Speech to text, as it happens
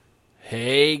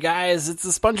Hey guys, it's the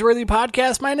Spongeworthy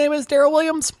Podcast. My name is Daryl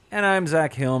Williams. And I'm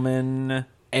Zach Hillman.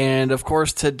 And of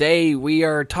course, today we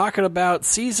are talking about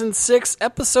Season 6,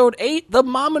 Episode 8, The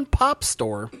Mom and Pop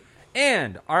Store.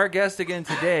 And our guest again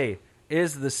today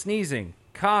is the sneezing,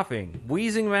 coughing,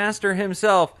 wheezing master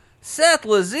himself, Seth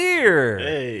Lazier.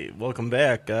 Hey, welcome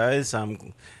back, guys.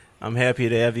 I'm happy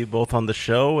to have you both on the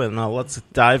show, and let's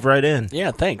dive right in.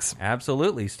 Yeah, thanks.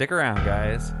 Absolutely. Stick around,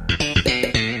 guys.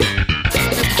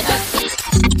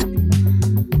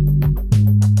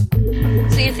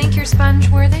 So you think you're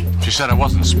sponge-worthy? She said I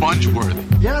wasn't sponge-worthy.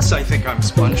 Yes, I think I'm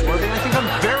sponge-worthy. I think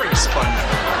I'm very sponge-worthy.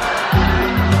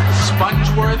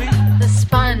 Sponge-worthy? The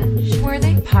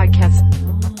Sponge-worthy Podcast.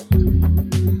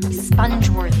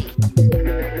 Sponge-worthy.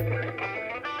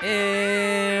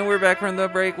 And we're back from the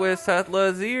break with Seth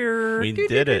Lazier. We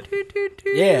did it.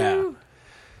 Yeah.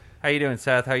 How you doing,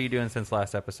 Seth? How you doing since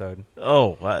last episode?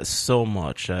 Oh, so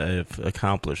much I've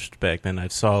accomplished back then. I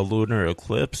saw a lunar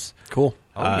eclipse. Cool.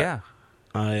 Oh, yeah.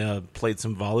 I played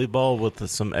some volleyball with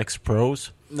some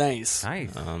ex-pros. Nice.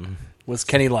 Nice. Was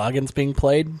Kenny Loggins being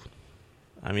played?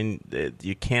 I mean,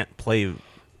 you can't play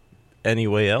any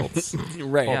way else.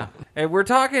 Right. Yeah. And we're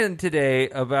talking today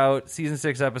about Season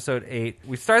 6, Episode 8.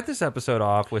 We start this episode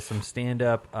off with some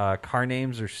stand-up car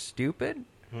names are stupid.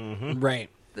 Mm-hmm. Right.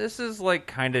 This is like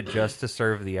kind of just to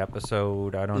serve the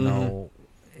episode. I don't know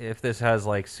if this has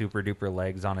like super-duper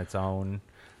legs on its own.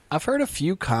 I've heard a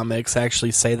few comics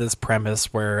actually say this premise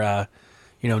where,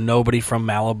 nobody from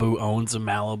Malibu owns a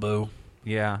Malibu.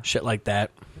 Yeah. Shit like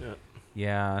that.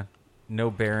 Yeah.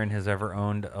 No Baron has ever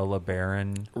owned a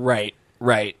LeBaron. Right.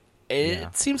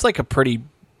 It seems like a pretty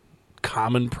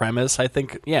common premise. I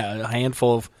think, a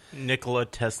handful of... Nikola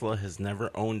Tesla has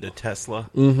never owned a Tesla.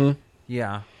 Mm-hmm.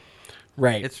 Yeah.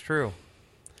 Right. It's true.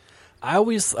 I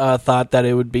always thought that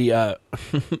it would be,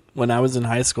 when I was in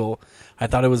high school, I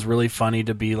thought it was really funny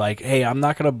to be like, hey, I'm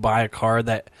not going to buy a car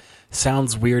that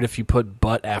sounds weird if you put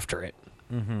butt after it.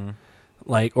 Mm-hmm.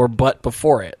 Like, or butt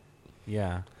before it.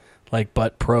 Yeah. Like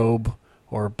butt probe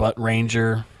or butt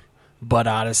ranger, butt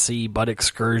odyssey, butt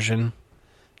excursion.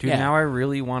 Dude, Yeah. now I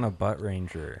really want a butt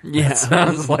ranger. Yeah.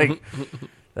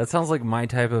 That sounds like my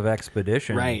type of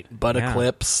expedition. Right. Butt Yeah.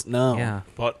 eclipse. No. Yeah.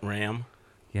 Butt ram.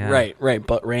 Yeah. Right.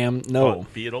 Butt ram. No.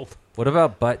 Butt beetle. What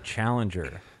about butt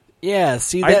challenger? Yeah.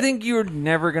 See, I think you're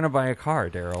never going to buy a car,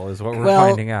 Daryl, is what we're Well,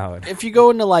 finding out. if you go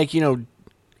into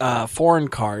foreign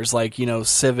cars like,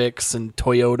 Civics and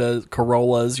Toyota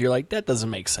Corollas, you're like, that doesn't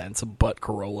make sense, a butt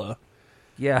Corolla.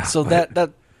 Yeah. So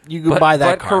that you could buy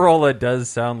that Butt car. Corolla does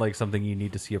sound like something you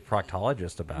need to see a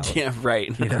proctologist about. Yeah,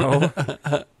 right. You know?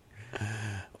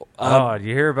 Do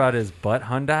you hear about his butt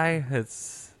Hyundai?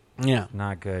 It's Yeah.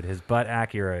 not good. His butt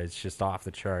Acura is just off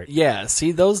the chart. Yeah,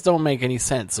 see, those don't make any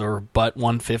sense. Or butt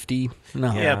 150.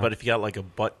 No. Yeah, but if you got like a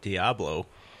butt Diablo,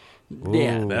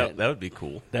 Yeah. that would be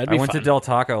cool. That'd I be went fun. to Del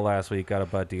Taco last week, got a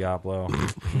butt Diablo.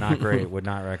 Not great. Would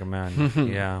not recommend.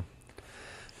 Yeah.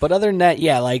 But other than that,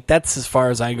 that's as far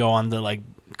as I go on the,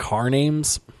 car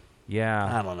names.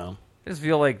 Yeah. I don't know. I just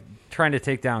feel like trying to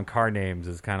take down car names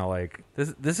is kind of like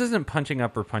this isn't punching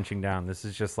up or punching down. This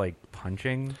is just like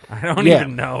punching. I don't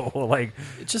even know. Like,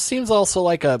 It just seems also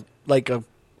like a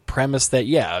premise that,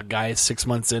 a guy 6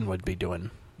 months in would be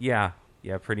doing. yeah,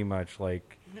 pretty much.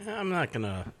 Like, I'm not going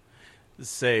to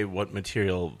say what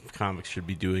material comics should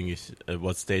be doing at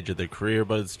what stage of their career,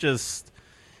 but it's just,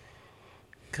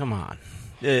 come on.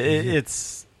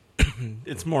 It's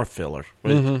more filler.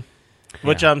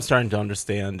 Which I'm starting to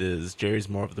understand is Jerry's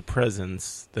more of the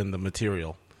presence than the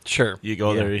material. Sure. You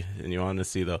go there and you want to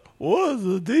see what's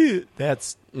the deal?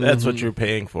 That's what you're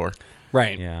paying for.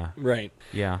 Right. yeah, Right.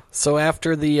 yeah. So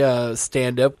after the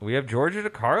stand-up, We have George at a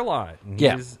car lot. And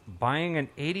Yeah. he's buying an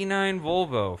 '89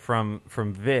 Volvo from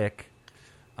Vic,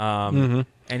 and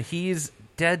he's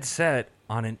dead set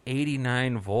on an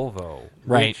 '89 Volvo,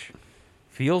 Right. which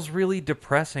feels really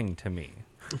depressing to me.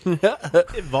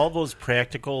 Volvo's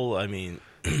practical. I mean,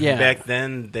 Yeah. back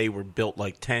then they were built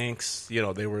like tanks.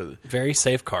 They were very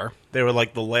safe car.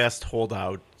 like the last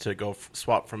holdout to go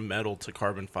swap from metal to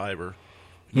carbon fiber.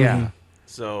 Yeah.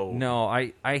 So No,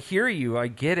 I hear you. I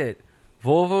get it.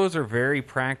 Volvos are very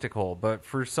practical, but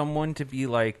for someone to be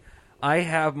like, I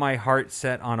have my heart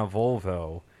set on a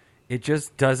Volvo, it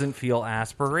just doesn't feel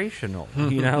aspirational,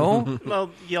 you know? well,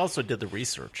 he also did the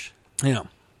research. Yeah.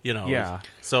 Yeah.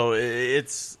 So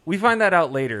it's We find that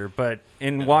out later, but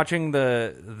in watching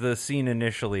the scene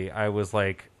initially, I was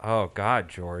like, "Oh God,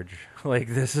 George! Like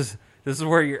this is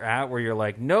where you're at. Where you're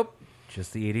like, nope,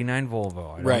 just the '89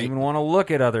 Volvo. I don't Right. even want to look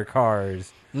at other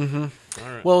cars."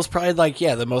 Well, it's probably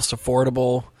the most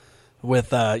affordable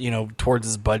with, towards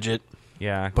his budget.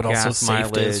 Yeah, but also gas safety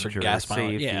mileage or gas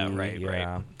mileage. safety. Yeah, right.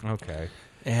 Yeah, okay.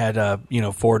 It had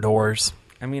 4 doors.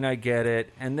 I mean, I get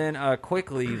it. And then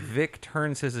quickly, Vic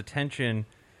turns his attention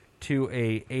to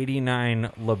a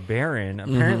 89 LeBaron.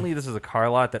 Apparently, this is a car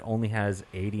lot that only has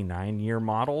 89-year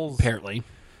models. Apparently,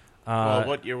 Well,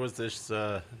 what year was this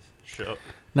show?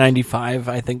 95.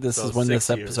 I think this So is when 6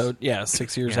 this years. episode. Yeah,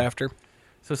 6 years Yeah. after.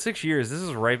 So 6 years. This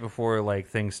is right before like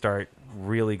things start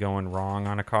really going wrong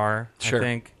on a car. Sure. I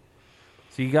think.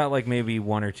 So you got like maybe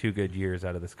 1 or 2 good years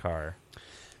out of this car.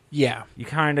 Yeah, You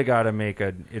kind of got to make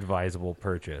an advisable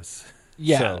purchase.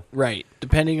 yeah, So, right.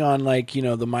 Depending on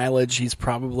the mileage, he's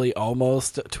probably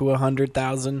almost to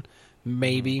 100,000,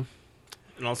 maybe.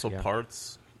 And also Yeah.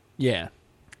 parts. Yeah.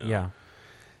 yeah.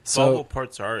 So Volvo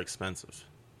parts are expensive.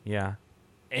 Yeah.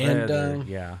 and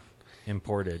Yeah.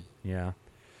 Imported. Yeah.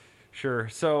 Sure.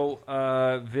 So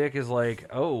Vic is like,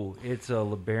 oh, it's a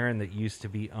LeBaron that used to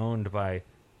be owned by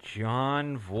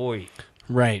John Voight.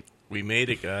 right, We made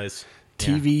it, guys.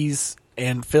 TVs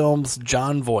and films.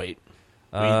 John Voight.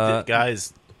 We did,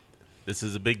 guys, this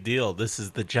is a big deal. This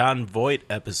is the John Voight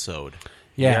episode.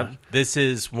 Yeah, Yep. This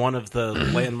is one of the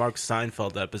landmark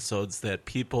Seinfeld episodes that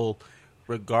people,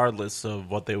 regardless of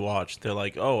what they watch, they're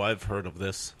like, "Oh, I've heard of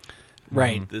this."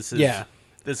 right. This is Yeah,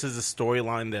 This is a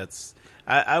storyline that's.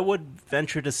 I would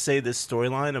venture to say this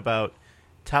storyline about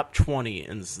top 20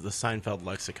 in the Seinfeld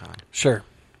lexicon. sure.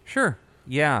 Sure.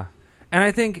 Yeah. And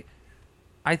I think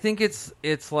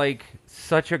it's like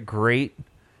such a great,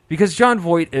 because John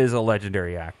Voight is a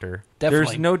legendary actor. Definitely.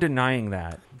 There's no denying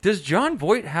that. Does John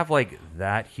Voight have like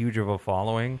that huge of a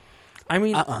following? I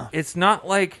mean, it's not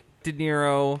like De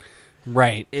Niro.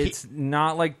 Right. It's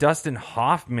not like Dustin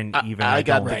Hoffman. Even I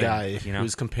got don't the think, guy you know?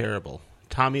 who's comparable,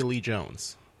 Tommy Lee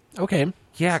Jones. Okay.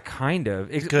 Yeah, kind of.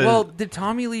 Well, did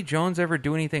Tommy Lee Jones ever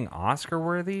do anything Oscar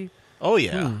worthy? Oh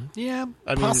yeah, Yeah,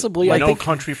 I mean, possibly. like I No think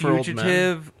Country for Old Men.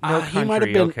 Fugitive. No he might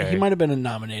have Country, been. okay. He might have been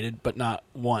nominated, but not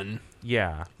won.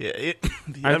 Yeah. Yeah,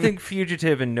 I mean, think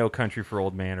Fugitive and No Country for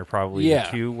Old Man are probably Yeah.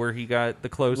 the two where he got the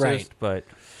closest. Right. But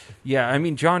yeah, I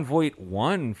mean, John Voight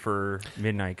won for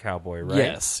Midnight Cowboy, right?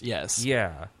 Yes. Yes.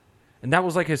 Yeah. And that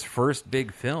was like his first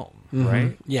big film,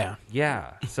 right? Yeah.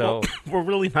 Yeah. So, we're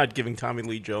really not giving Tommy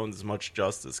Lee Jones much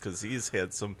justice because he's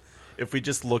had some. If we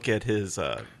just look at his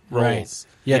roles, Right.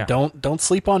 Yeah, Yeah. Don't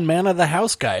sleep on Man of the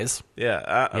House, guys.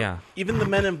 yeah, Yeah. even the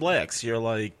Men in Blacks, you're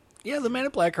like Yeah, the Men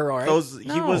in Black are all right. He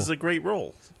No. was a great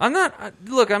role. I'm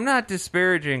not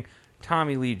disparaging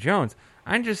Tommy Lee Jones.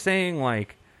 I'm just saying,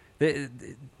 like,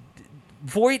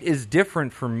 Voight is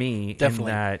different for me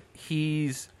Definitely. in that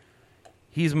he's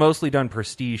mostly done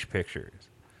prestige pictures.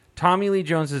 Tommy Lee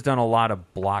Jones has done a lot of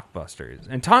blockbusters,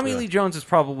 and Tommy Lee Jones has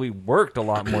probably worked a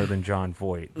lot more than John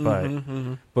Voight, but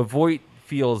Voight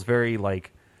feels very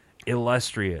like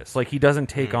illustrious. Like he doesn't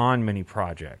take on many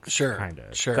projects. Sure, kind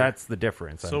of. sure. That's the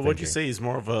difference. So would you say he's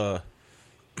more of a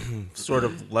sort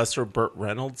of lesser Burt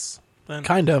Reynolds then?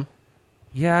 Kind of.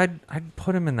 Yeah, I'd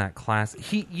put him in that class.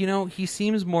 He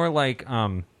seems more like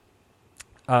a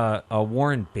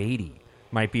Warren Beatty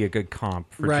might be a good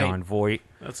comp for Right. John Voight.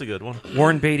 That's a good one.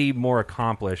 Warren Beatty more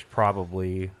accomplished,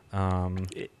 probably.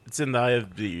 It's in the eye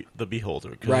of the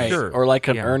beholder. 'cause- Right. Sure. Or like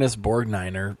an Yeah. Ernest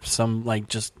Borgnine or some like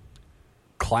just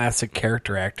classic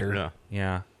character actor.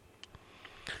 Yeah.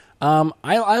 Yeah.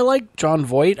 I like John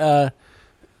Voight.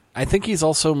 I think he's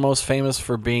also most famous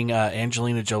for being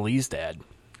Angelina Jolie's dad.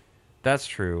 That's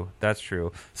true. That's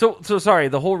true. So sorry.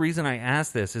 The whole reason I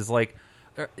asked this is like,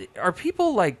 are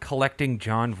people like collecting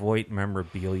John Voight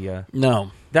memorabilia?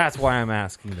 No. That's why I'm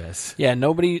asking this. Yeah,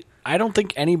 nobody. I don't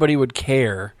think anybody would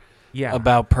care Yeah.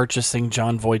 about purchasing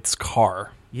John Voight's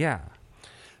car. Yeah.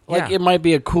 Like Yeah. it might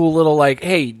be a cool little like,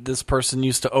 hey, this person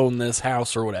used to own this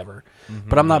house or whatever.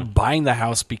 But I'm not buying the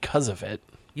house because of it.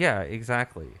 Yeah.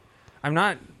 Exactly. I'm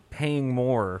not paying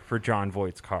more for John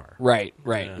Voight's car. Right.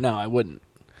 Yeah. No, I wouldn't.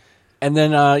 And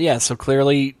then so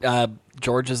clearly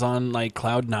George is on like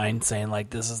cloud 9 saying like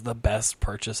this is the best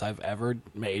purchase I've ever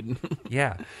made.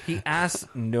 Yeah. He asks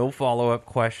no follow-up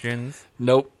questions.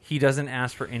 Nope. He doesn't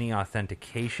ask for any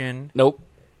authentication. Nope.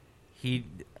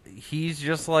 He's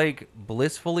just like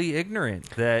blissfully ignorant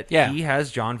that Yeah. he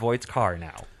has John Voight's car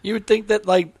now. You would think that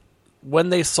like when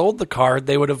they sold the car,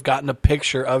 they would have gotten a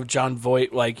picture of John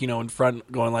Voight like, in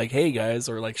front going like, hey guys,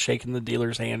 or like shaking the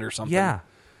dealer's hand or something. Yeah.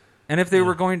 And if they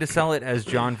were going to sell it as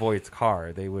John Voight's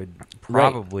car, they would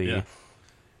probably Yeah.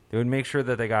 they would make sure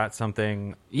that they got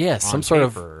something Yeah, on some sort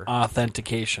paper. of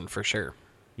authentication for sure.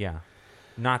 Yeah.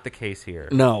 Not the case here.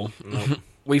 No.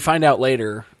 We find out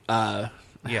later Yeah.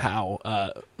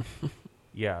 how.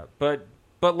 Yeah, but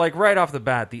like right off the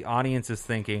bat, the audience is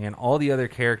thinking, and all the other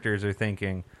characters are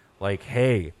thinking, like,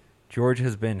 "Hey, George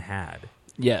has been had.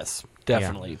 Yes,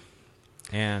 definitely.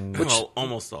 And Well,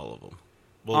 almost all of them.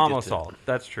 almost all.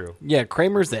 That's true. Yeah,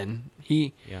 Kramer's in.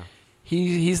 Yeah.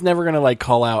 He's never gonna like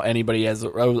call out anybody as a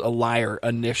liar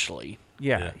initially.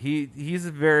 Yeah. He's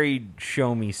a very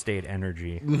show me state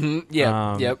energy.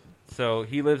 Yeah. Yep. So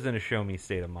he lives in a show me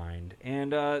state of mind.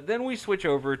 And then we switch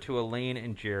over to Elaine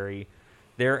and Jerry.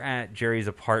 They're at Jerry's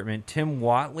apartment. Tim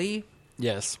Whatley.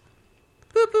 Yes.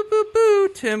 Boo, boo, boo, boo.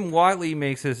 Tim Whatley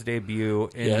makes his debut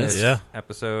in Yes. this Yeah.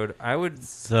 episode. I would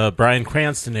It's Bryan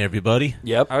Cranston, everybody.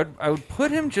 Yep. I would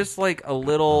put him just like a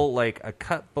little like a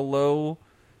cut below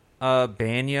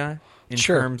Banya in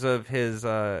Sure. terms of his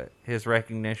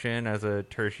recognition as a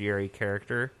tertiary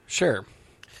character. Sure.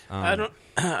 I don't.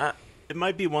 It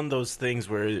might be one of those things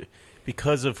where,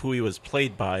 because of who he was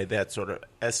played by, that sort of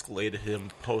escalated him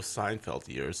post Seinfeld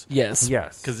years. Yes.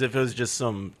 Yes. Because if it was just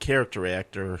some character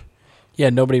actor, Yeah.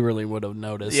 Nobody really would have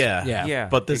noticed. Yeah. Yeah. Yeah.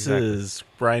 but this exactly. is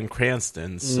Bryan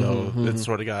Cranston, so it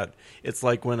sort of got. It's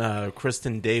like when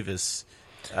Kristen Davis.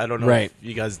 I don't know Right. if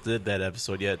you guys did that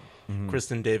episode yet.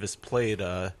 Kristen Davis played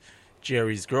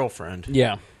Jerry's girlfriend.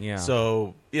 Yeah. Yeah.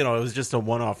 So it was just a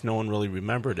one-off. No one really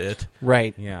remembered it.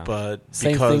 Right. yeah. But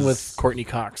Same because, thing with Courtney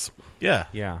Cox. yeah,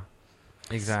 yeah.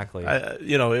 Exactly.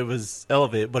 it was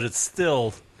elevated, but it's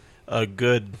still a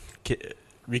good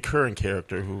recurring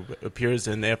character who appears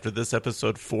in, after this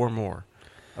episode, 4 more.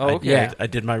 oh, okay. yeah. I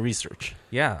did my research.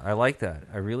 Yeah, I like that.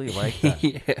 I really like that.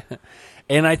 Yeah.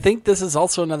 And I think this is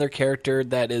also another character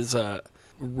that is a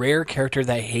rare character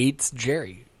that hates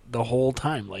Jerry the whole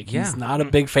time. Like, he's Yeah. not a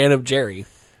big fan of Jerry.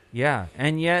 Yeah,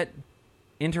 and yet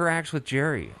interacts with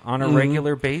Jerry on a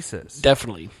regular basis.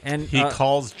 Definitely. And He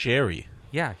calls Jerry.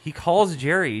 yeah, he calls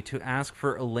Jerry to ask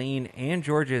for Elaine and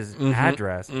George's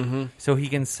address so he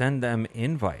can send them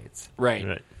invites. Right.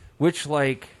 Right. Which,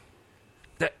 like,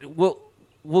 that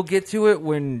we'll get to it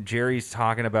when Jerry's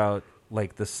talking about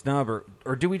like the snub,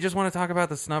 or do we just want to talk about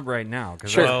the snub right now?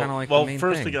 Because that's kind of like the main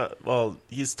first thing.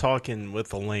 he's talking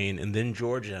with Elaine, and then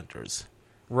George enters.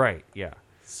 Right? Yeah.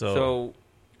 So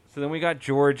then we got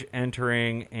George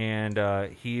entering,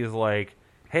 and he's like,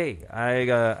 "Hey,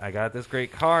 I got this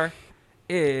great car.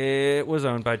 It was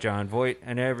owned by John Voight,"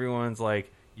 and everyone's like,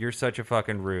 "You're such a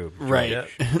fucking rube." George." Right. Yeah,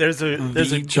 there's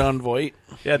a John Voight.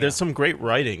 yeah, there's some great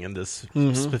writing in this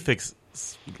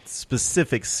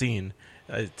specific scene.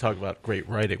 I talk about great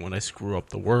writing when I screw up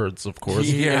the words, of course.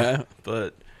 Yeah.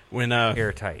 But when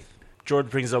Airtight. George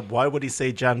brings up, why would he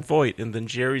say John Voight? And then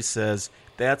Jerry says,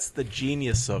 that's the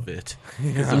genius of it.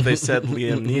 Because if they said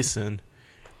Liam Neeson.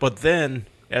 But then,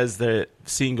 as the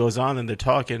scene goes on and they're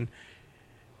talking,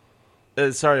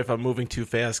 sorry if I'm moving too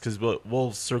fast, because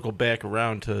we'll circle back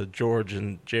around to George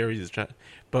and Jerry's.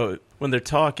 But when they're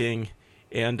talking,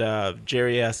 and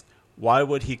Jerry asks, why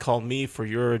would he call me for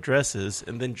your addresses?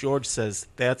 And then George says,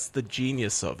 that's the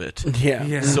genius of it. Yeah.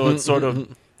 Yeah. So it's sort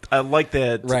of, I like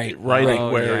that Right. writing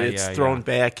Oh, where yeah, it's yeah, thrown yeah.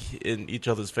 back in each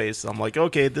other's face. I'm like,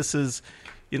 okay, this is,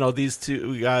 these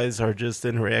two guys are just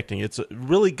interacting. It's a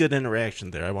really good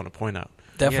interaction there, I want to point out.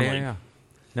 Definitely. Yeah.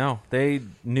 No, they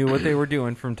knew what they were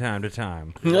doing from time to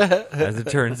time. As it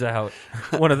turns out,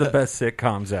 one of the best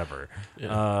sitcoms ever.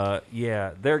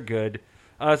 Yeah, they're good.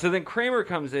 So then Kramer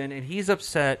comes in, and he's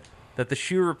upset that the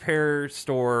shoe repair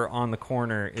store on the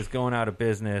corner is going out of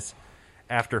business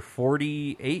after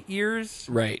 48 years.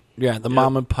 Right. Yeah, the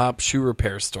mom and pop shoe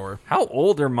repair store. How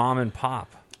old are Mom and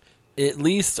Pop? At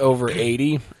least over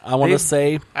 80, I want to They've-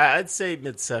 say. I'd say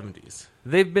mid-70s.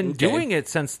 They've been Okay. doing it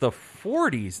since the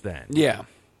 40s then. Yeah.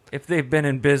 If they've been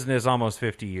in business almost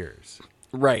 50 years.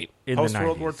 Right. In the Post 90s.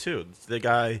 World War II. The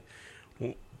guy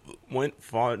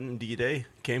fought in D-Day,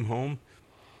 came home,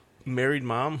 married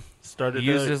mom, started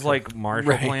Uses like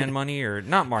Marshall Right. Plan money, or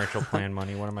not Marshall Plan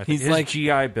money. What am I? He's His like-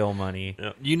 GI Bill money.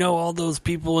 Yeah. You know all those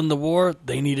people in the war,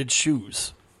 they needed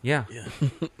shoes. Yeah.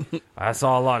 I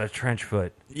saw a lot of trench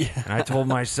foot. Yeah. And I told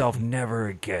myself never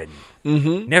again.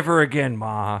 Mm-hmm. Never again,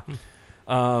 Ma.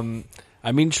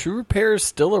 I mean, shoe repair is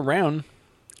still around.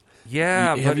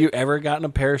 Yeah, Have but you ever gotten a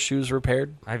pair of shoes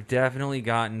repaired? I've definitely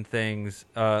gotten things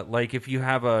like if you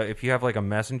have like a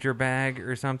messenger bag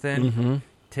or something,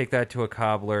 take that to a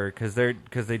cobbler because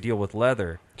they deal with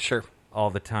leather Sure. all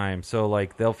the time. So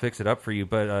like they'll fix it up for you.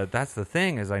 But that's the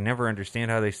thing is I never understand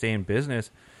how they stay in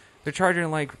business. They're charging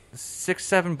like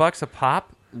 $6-7 a pop.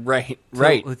 Right.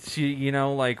 Right. To,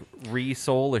 like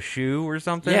resole a shoe or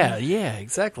something. Yeah,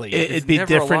 exactly. It'd be never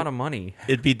different. a lot of money.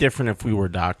 It'd be different if we were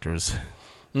doctors.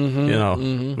 We'd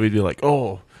be like,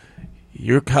 oh,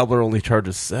 your cobbler only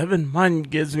charges 7, mine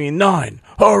gives me 9.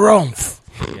 Harumph.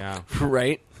 Yeah.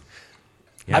 right.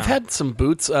 Yeah. I've had some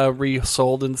boots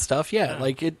resold and stuff. Yeah,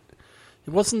 like it.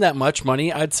 It wasn't that much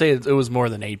money. I'd say it was more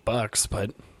than $8,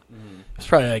 but it's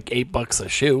probably like $8 a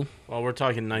shoe. Well, we're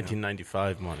talking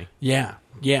 1995 money. Yeah.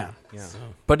 So.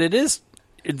 But it's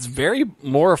very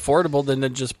more affordable than to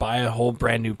just buy a whole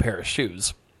brand new pair of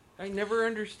shoes. I never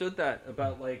understood that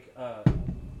about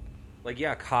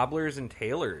cobblers and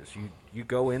tailors. You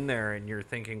go in there and you're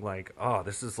thinking like, oh,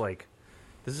 this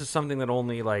is something that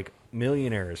only like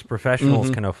millionaires,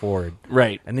 professionals can afford.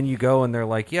 Right. And then you go and they're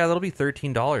like, yeah, that'll be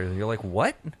 $13. And you're like,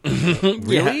 what?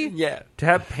 Really? Yeah. To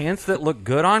have pants that look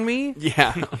good on me?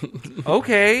 Yeah.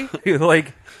 Okay.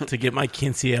 Like, To get my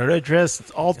quinceañera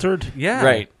dress altered. yeah.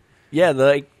 Right. Yeah,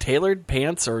 the tailored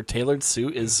pants or tailored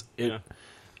suit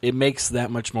it makes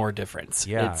that much more difference.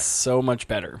 Yeah. It's so much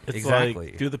better. It's Exactly.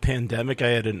 like through the pandemic, I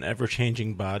had an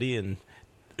ever-changing body, and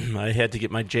I had to get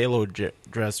my J-Lo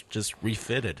dress just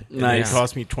refitted. And Nice. it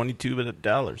cost me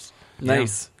 $22.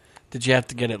 Nice. Did you have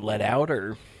to get it let out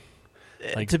or?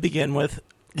 To begin with,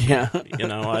 Yeah.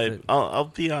 I'll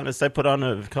be honest. I put on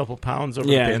a couple pounds over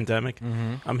the pandemic.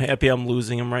 I'm happy I'm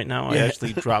losing them right now. I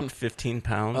actually dropped 15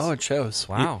 pounds. Oh, it shows.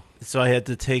 Wow. So I had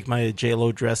to take my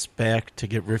J-Lo dress back to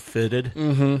get refitted.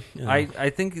 Mm-hmm. I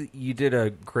think you did a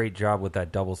great job with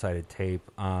that double-sided tape.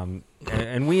 And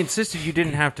we insisted you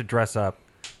didn't have to dress up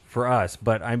for us,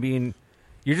 but I mean,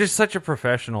 you're just such a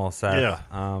professional, Seth. Yeah.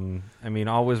 I mean,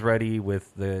 always ready with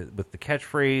the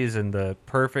catchphrase and the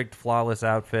perfect, flawless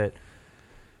outfit.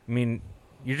 I mean,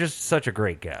 you're just such a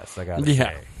great guest, I gotta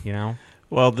say. You know?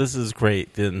 Well, this is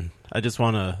great. And I just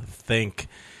want to thank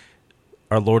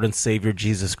our Lord and Savior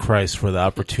Jesus Christ for the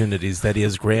opportunities that he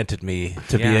has granted me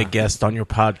to be a guest on your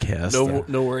podcast.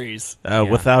 No worries.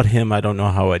 Without him, I don't know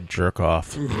how I'd jerk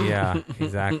off. Yeah,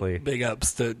 exactly. Big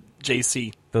ups to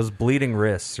JC. Those bleeding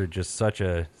wrists are just such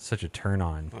a turn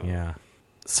on. Yeah.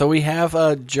 So we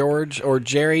have George or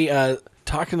Jerry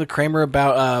talking to Kramer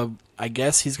about I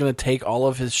guess he's going to take all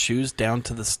of his shoes down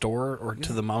to the store or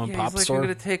to the mom and pop he's like, store. I'm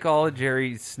going to take all of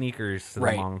Jerry's sneakers to the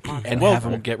mom and pop and store. have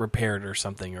them get repaired or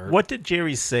something. Or What did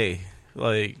Jerry say?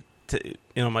 Like,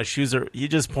 my shoes are... He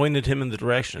just pointed him in the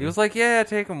direction. He was like, yeah,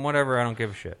 take them, whatever, I don't give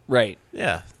a shit. Right.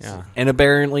 Yeah. Yeah. And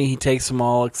apparently he takes them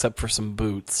all except for some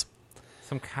boots.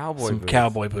 Some cowboy Some boots.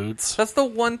 cowboy boots. That's the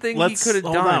one thing he Let's could have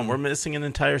hold done. on. We're missing an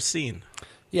entire scene.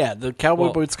 Yeah, the cowboy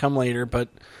Well- boots come later, but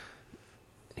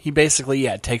he basically,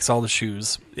 takes all the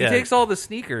shoes. He takes all the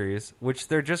sneakers, which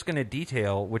they're just going to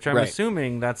detail, which I'm Right.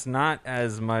 assuming that's not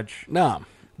as much. No,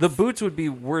 The boots would be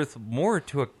worth more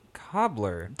to a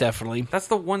cobbler. definitely. That's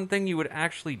the one thing you would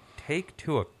actually take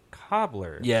to a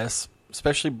cobbler. Yes,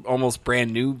 especially almost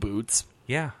brand new boots.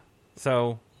 Yeah.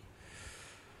 So,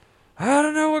 I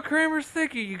don't know what Kramer's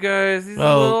thinking, you guys. He's a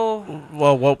little...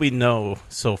 Well, what we know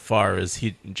so far is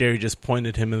Jerry just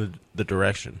pointed him in the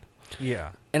direction. Yeah.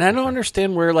 And I don't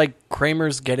understand where,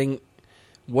 Kramer's getting...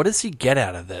 What does he get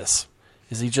out of this?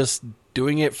 Is he just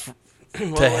doing it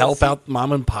to help out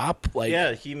mom and pop?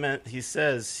 Yeah, he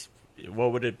says,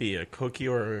 what would it be, a cookie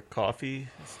or a coffee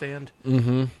stand?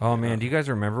 Oh, man, do you guys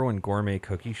remember when gourmet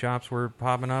cookie shops were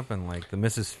popping up and, the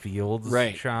Mrs. Fields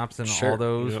shops and Sure. all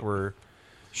those Yep. were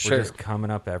Sure. just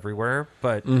coming up everywhere?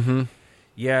 But,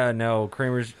 yeah, no,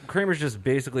 Kramer's just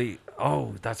basically,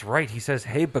 oh, that's right. He says,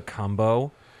 hey,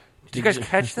 Bacumbo. Did you guys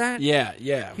catch that?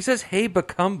 Yeah. He says, hey,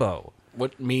 Bacumbo.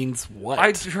 What means what?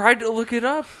 I tried to look it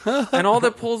up, and all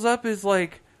that pulls up is,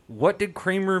 what did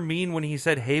Kramer mean when he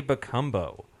said, hey,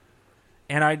 Bacumbo?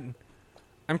 And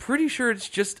I'm pretty sure it's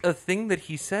just a thing that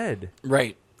he said.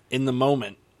 Right. In the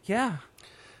moment. Yeah.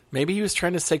 Maybe he was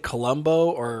trying to say Columbo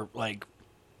or,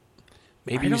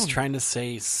 maybe he was don't- trying to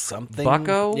say something.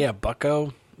 Bucko? Yeah,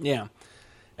 Bucko. Yeah.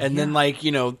 And then,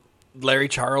 Larry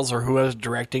Charles or who was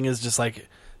directing is just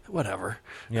whatever.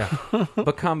 Yeah.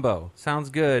 Bacumbo. Sounds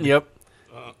good. Yep.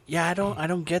 Yeah, I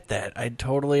don't get that. I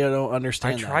don't I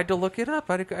understand. tried to look it up.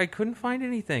 I couldn't find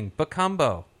anything.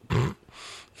 Bacumbo.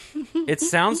 It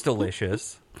sounds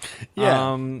delicious.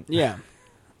 Yeah. Yeah.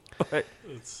 But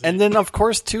And then, of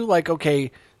course, too,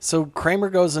 okay, so Kramer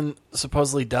goes and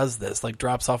supposedly does this,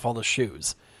 drops off all the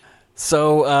shoes.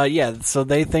 So, so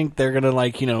they think they're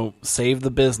going to, save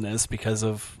the business because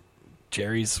of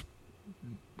Jerry's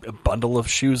bundle of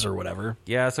shoes or whatever.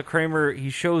 yeah, so Kramer,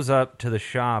 he shows up to the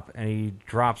shop and he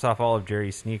drops off all of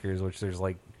Jerry's sneakers, which there's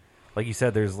like you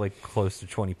said, there's close to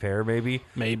 20 pair, maybe.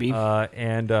 Maybe.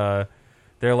 And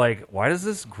they're like, why does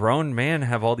this grown man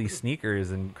have all these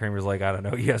sneakers? And Kramer's like, I don't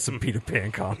know. He has some Peter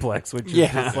Pan complex, which is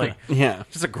just yeah.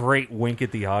 just a great wink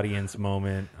at the audience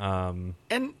moment.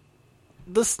 And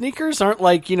the sneakers aren't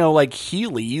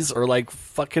Heelys or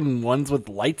fucking ones with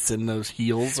lights in those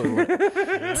heels or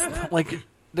it's not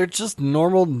they're just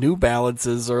normal New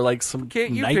Balances or like some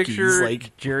Can't you Nikes. picture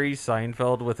Like, Jerry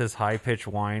Seinfeld with his high-pitched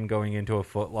whine going into a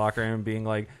Foot Locker and being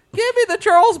like, "Give me the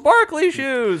Charles Barkley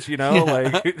shoes," you know,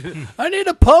 like, I need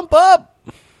to pump up.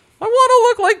 I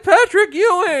want to look like Patrick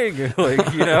Ewing,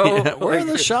 like, you know. Yeah, where are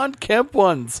the Sean Kemp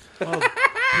ones?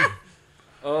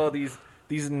 Oh, these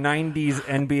 90s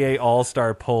NBA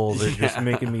All-Star polls are just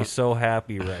making me so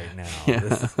happy right now.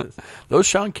 Yeah. Those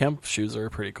Sean Kemp shoes are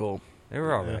pretty cool. They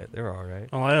were all right. They were all right.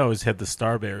 Oh, I always had the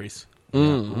Starberries.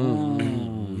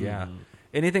 Ooh, yeah.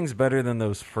 Anything's better than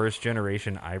those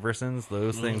first-generation Iversons.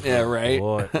 Those things Yeah, were right.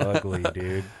 ugly,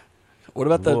 dude. What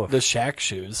about Woof. the Shaq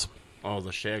shoes? Oh,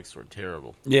 the Shaqs were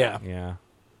terrible. Yeah. Yeah.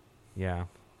 Yeah.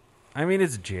 I mean,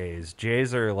 it's Jays.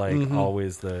 Jays are, like,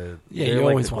 always the... Yeah, they're you like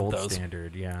always the want gold those.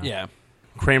 standard, yeah. Yeah.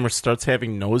 Kramer starts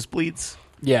having nosebleeds.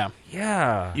 Yeah.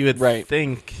 Yeah. You would Right.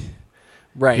 think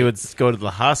Right. he would go to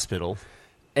the hospital.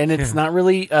 And it's not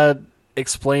really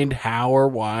explained how or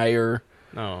why or...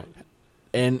 No.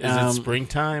 And, Is it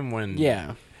springtime when...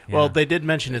 Yeah. Well, Yeah. they did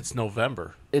mention it's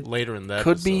November It later in that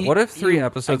could be- What if 3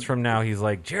 episodes from now he's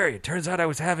like, Jerry, it turns out I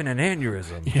was having an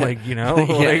aneurysm. Like, you know?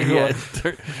 Yeah,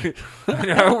 Like,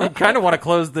 you know, we kind of want to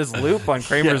close this loop on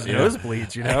Kramer's Yeah.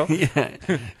 nosebleeds, you know? Yeah.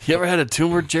 You ever had a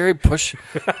tumor, Jerry? Push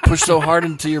so hard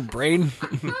into your brain?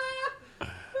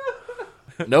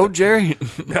 No, Jerry?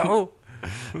 No.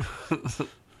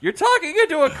 You're talking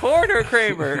into a corner,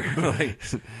 Kramer. Like,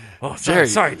 oh, Jerry.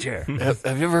 sorry, Jerry. Have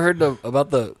you ever heard about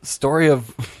the story of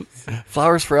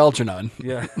Flowers for Algernon?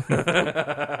 Yeah.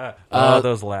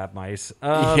 Those lab mice.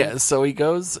 Yeah, so he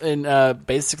goes and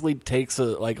basically takes a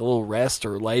little rest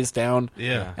or lays down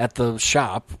Yeah. at the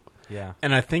shop. Yeah.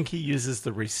 And I think he uses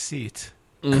the receipt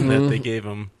that they gave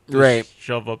him to Right.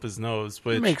 shove up his nose.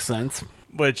 Which, Makes sense.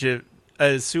 I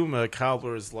assume a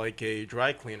cobbler is like a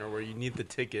dry cleaner where you need the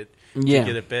ticket Yeah. to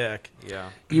get it back. Yeah.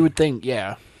 You would think,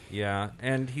 yeah. Yeah.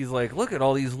 And he's like, look at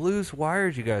all these loose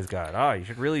wires you guys got. Ah, you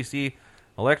should really see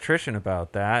electrician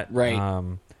about that. Right.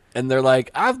 And they're like,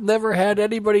 I've never had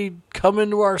anybody come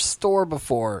into our store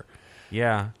before,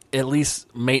 Yeah. at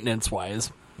least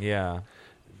maintenance-wise. Yeah.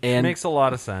 And Makes a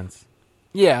lot of sense.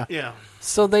 yeah. Yeah.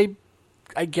 So they,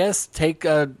 I guess, take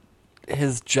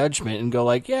his judgment and go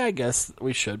like, yeah, I guess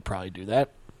we should probably do that,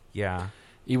 Yeah.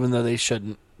 even though they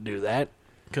shouldn't do that.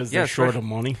 Because Yeah, they're short especially- of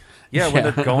money. Yeah, when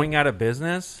Yeah. they're going out of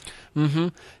business.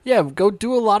 Yeah, go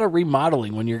do a lot of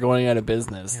remodeling when you're going out of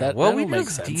business. That Well, that'll we make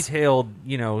just sense. detailed,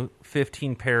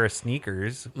 15 pair of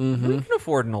sneakers. We can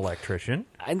afford an electrician.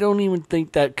 I don't even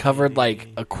think that covered like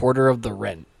a quarter of the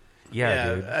rent.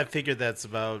 Yeah, dude. I figured that's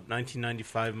about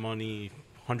 $19.95 money,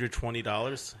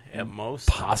 $120 at most.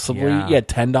 Possibly, Yeah. yeah,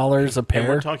 $10 a And pair.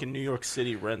 we're talking New York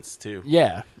City rents too.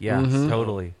 Yeah, Yeah,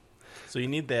 totally. So you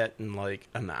need that in like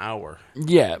an hour.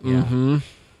 yeah, mm-hmm.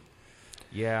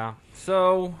 Yeah.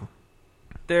 So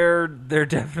they're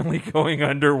definitely going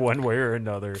under one way or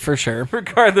another, For sure.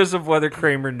 regardless of whether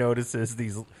Kramer notices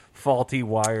these faulty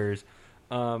wires.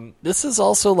 This is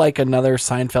also like another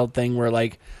Seinfeld thing where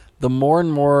like the more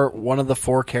and more one of the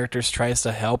 4 characters tries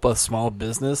to help a small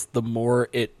business, the more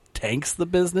it tanks the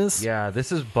business. Yeah,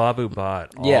 this is Babu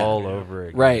Bot Yeah. all over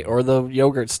again. Right, or the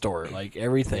yogurt store, like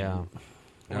everything. Yeah.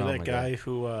 Or Oh, that my guy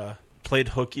who played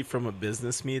hooky from a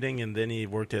business meeting and then he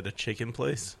worked at a chicken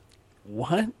place.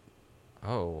 What?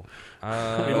 Oh.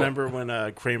 Remember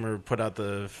when Kramer put out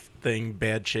the thing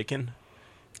Bad Chicken?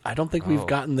 I don't think we've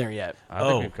gotten there yet. I don't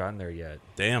think Oh. we've gotten there yet.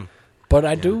 Damn. But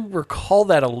I do recall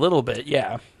that a little bit,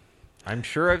 yeah. I'm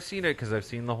sure I've seen it because I've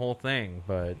seen the whole thing,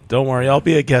 but Don't worry, I'll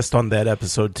be a guest on that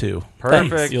episode too.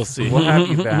 perfect. Thanks, you'll see. We'll have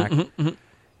you back.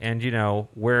 And,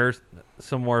 wear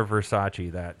some more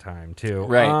Versace that time, too.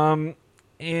 Right.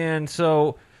 And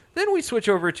so then we switch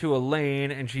over to Elaine,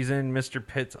 and she's in Mr.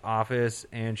 Pitt's office,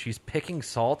 and she's picking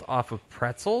salt off of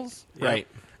pretzels. Right.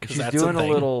 And 'Cause she's that's doing a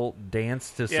thing. little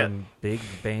dance to Yeah. some big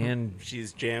band.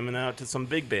 She's jamming out to some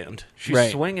big band. She's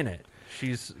Right. swinging it.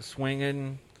 She's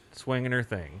swinging her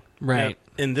thing. Right.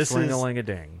 And this is,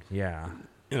 Swing-a-ling-a-ding. Yeah.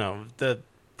 the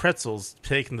pretzels,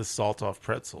 taking the salt off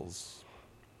pretzels.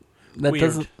 That Weird.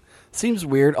 doesn't seems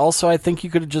weird. Also, I think you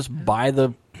could just buy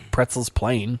the pretzels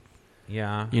plain.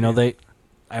 Yeah.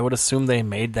 I would assume they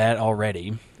made that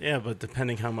already. Yeah, but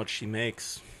depending how much she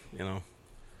makes,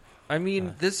 I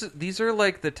mean, these are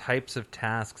like the types of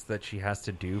tasks that she has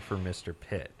to do for Mr.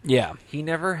 Pitt. Yeah. He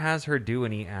never has her do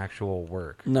any actual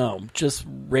work. No, just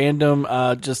random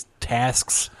just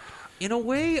tasks. In a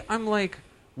way, I'm like,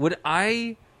 would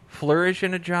I flourish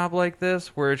in a job like this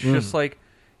where it's just like,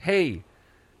 hey,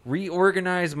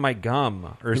 reorganize my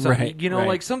gum or something, Right, right,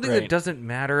 like something right. that doesn't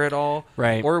matter at all?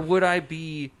 Right. Or would I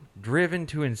be driven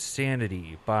to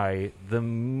insanity by the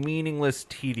meaningless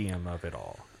tedium of it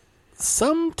all.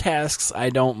 Some tasks I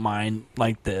don't mind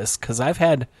like this, because I've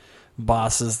had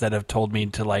bosses that have told me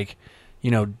to, like,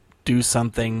 do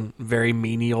something very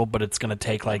menial, but it's going to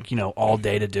take, like, all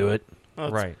day to do it.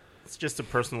 Well, Right. It's just a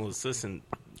personal assistant.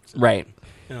 Right.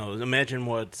 Imagine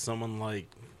what someone like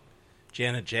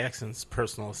Janet Jackson's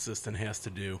personal assistant has to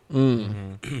do.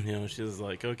 Mm-hmm. She's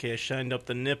like, okay, I shined up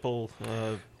the nipple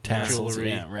Tassels, jewelry.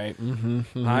 yeah, right.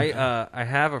 Mm-hmm. I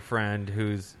have a friend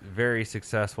who's very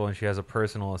successful, and she has a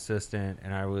personal assistant,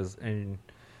 and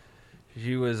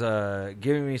she was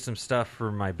giving me some stuff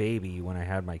for my baby when I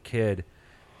had my kid,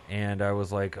 and I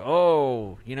was like,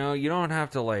 oh, you don't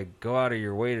have to, like, go out of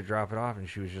your way to drop it off, and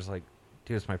she was just like,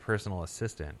 dude, it's my personal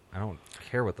assistant. I don't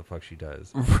care what the fuck she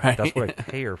does. Right. That's what I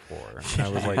pay her for. And I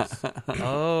was like,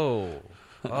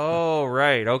 oh,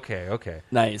 right, okay.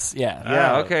 Nice, yeah.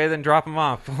 Yeah, okay, then drop them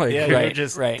off. Like, Yeah, Right, you're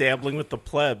just right. dabbling with the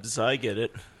plebs. I get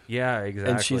it. yeah,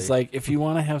 exactly. And she's like, if you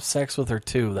want to have sex with her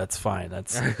too, that's fine.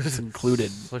 That's included.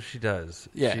 That's what she does.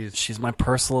 Yeah, she's my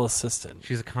personal assistant.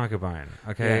 She's a concubine,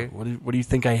 Yeah, okay? what do you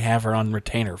think I have her on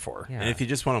retainer for? Yeah. And if you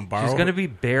just want to borrow, She's going to be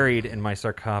buried in my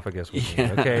sarcophagus with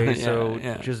Yeah, me, okay? yeah, So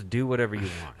yeah. just do whatever you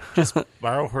want. just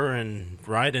borrow her and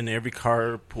ride in every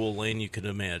carpool lane you could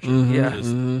imagine. Mm-hmm, Yeah.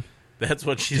 Just- That's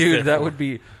what she's there Dude, that for.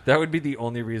 would be the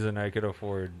only reason I could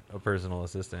afford a personal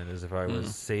assistant is if I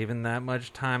was saving that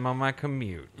much time on my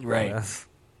commute. Right. Yes.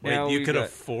 Wait, Yeah, you we could got-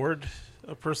 afford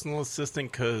a personal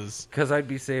assistant because I'd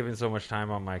be saving so much time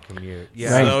on my commute.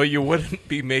 Yeah. Right. so you wouldn't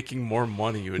be making more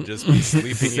money. You would just be sleeping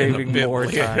in a Saving bit more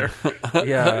later. time.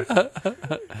 Yeah.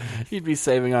 You'd be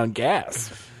saving on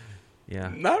gas. Yeah.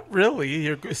 Not really.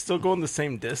 You're still going the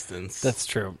same distance. That's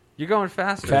true. You're going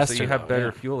faster, Faster, so you have though, better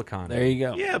yeah. fuel economy. There you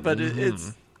go. yeah, but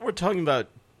it's we're talking about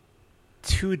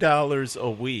 $2 a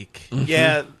week.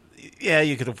 Mm-hmm. Yeah,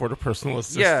 you could afford a personal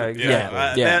assistant. Yeah,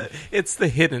 exactly. Yeah. It's the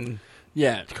hidden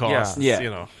Yeah. costs.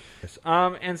 Yeah.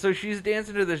 And so she's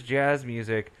dancing to this jazz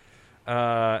music,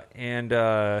 and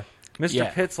Mr. Yeah.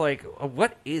 Pitt's like,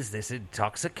 "What is this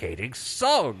intoxicating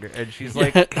song?" And she's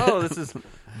like, "Oh, this is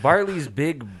Barley's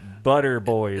Big Butter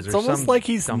Boys." It's or almost some like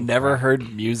he's dumb never crap.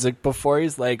 heard music before.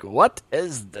 He's like, what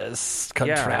is this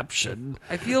contraption?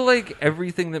 I feel like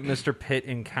everything that Mr. Pitt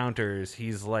encounters,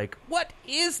 he's like, "What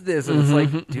is this?" And it's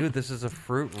like, "Dude, this is a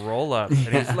fruit roll-up." And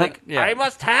he's like, Yeah. "I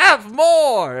must have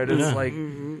more." And it's like,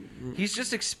 he's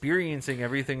just experiencing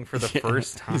everything for the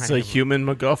first time. He's a human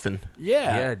MacGuffin.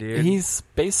 Yeah. Yeah, dude. He's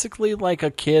basically like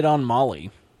a kid on Molly.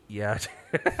 Yeah.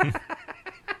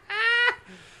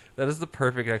 That is the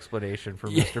perfect explanation for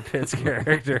Mr. Pitt's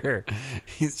character.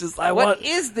 He's just, What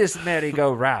is this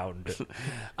merry-go-round?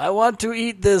 I want to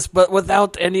eat this, but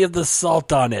without any of the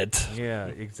salt on it. Yeah,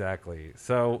 exactly.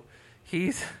 So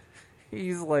he's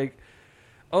like,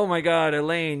 "Oh my God,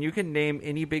 Elaine, you can name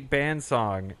any big band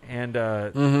song." And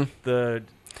the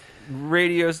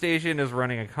radio station is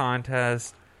running a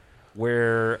contest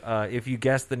where if you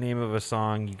guess the name of a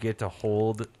song, you get to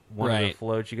hold one of the Right.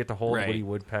 floats. You get to hold Right. Woody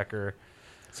Woodpecker.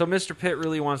 So Mr. Pitt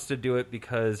really wants to do it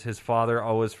because his father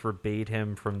always forbade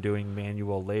him from doing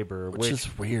manual labor, Which which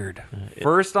is weird.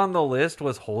 first on the list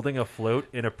was holding a float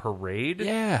in a parade.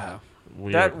 Yeah.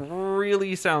 Weird. That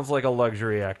really sounds like a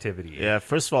luxury activity. Yeah,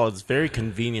 first of all, it's very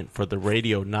convenient for the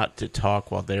radio not to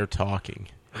talk while they're talking.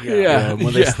 Yeah.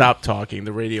 When they stop talking,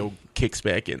 the radio kicks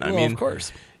back in. I Well, mean, of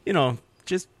course.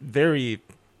 Just very,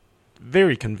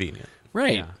 very convenient.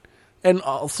 Right. Yeah. And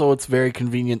also, it's very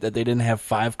convenient that they didn't have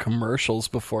 5 commercials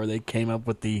before they came up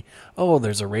with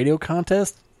there's a radio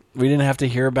contest. We didn't have to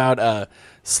hear about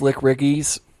Slick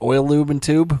Ricky's oil lube and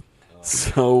tube.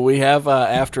 So we have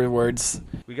afterwards.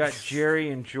 We got Jerry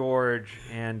and George,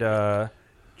 and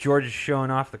George is showing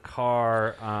off the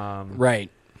car. Right.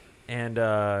 And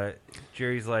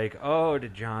Jerry's like, "Oh,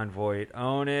 did John Voight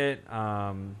own it?"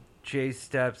 Jay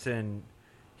steps in.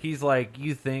 He's like,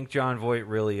 "You think John Voight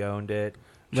really owned it?"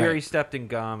 Jerry Right. stepped in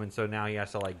gum, and so now he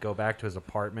has to like go back to his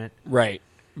apartment. Right.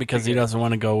 Because he doesn't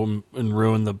want to go and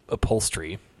ruin the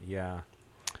upholstery. Yeah.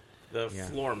 The Yeah.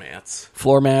 floor mats.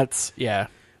 Floor mats, yeah.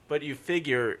 But you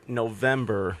figure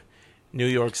November, New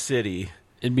York City,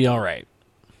 It'd be all right.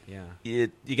 Yeah. you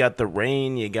got the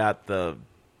rain, you got the,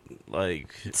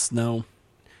 Snow.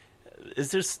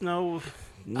 is there snow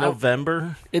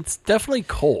November? It's definitely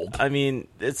cold. I mean,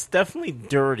 it's definitely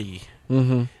dirty.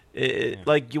 Mm-hmm.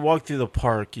 Like, you walk through the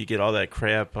park, you get all that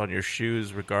crap on your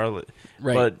shoes regardless.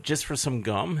 Right. But just for some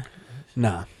gum,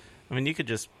 Nah. I mean, you could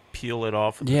just peel it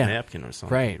off with Yeah. a napkin or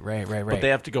something. Right. But they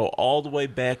have to go all the way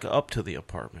back up to the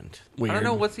apartment. Weird. I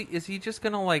don't know. Is he just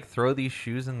gonna like throw these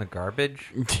shoes in the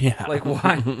garbage? Yeah. Like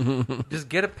why? Just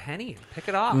get a penny, pick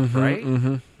it off, Mm-hmm,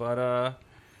 right? But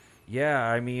yeah.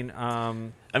 I mean,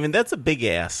 that's a big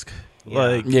ask.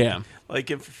 Yeah. Like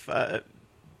if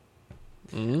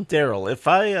Daryl, if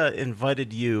I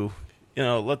invited you,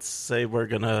 let's say we're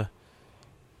gonna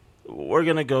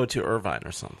go to Irvine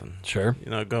or something. Sure.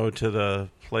 Go to the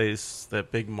place,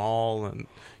 that big mall, and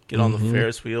get on the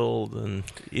Ferris wheel and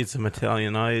eat some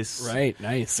Italian ice. Right.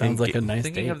 Nice. Sounds like a nice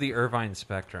thinking date. of the Irvine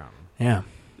Spectrum, Yeah.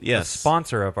 Yes.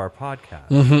 sponsor of our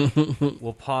podcast.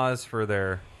 We'll pause for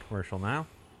their commercial now,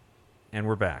 and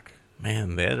we're back.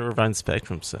 Man, that Irvine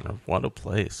Spectrum Center, what a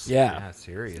place. Yeah.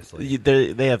 Seriously.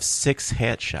 They have 6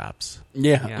 hat shops.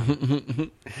 Yeah. Yeah.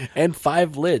 And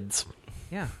 5 lids.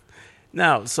 Yeah.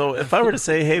 Now, so if I were to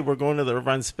say, hey, we're going to the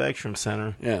Irvine Spectrum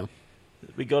Center, Yeah.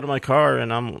 we go to my car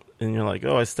and you're like,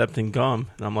 oh, I stepped in gum.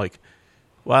 And I'm like,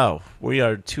 wow, we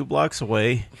are 2 blocks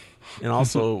away. And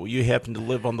also, you happen to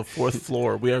live on the 4th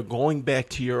floor. We are going back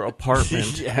to your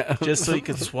apartment just so you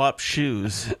can swap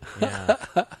shoes. Yeah.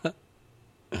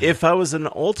 If I was an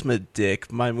ultimate dick,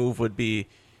 my move would be,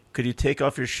 could you take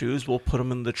off your shoes? We'll put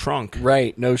them in the trunk.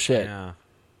 Right. No shit. Yeah.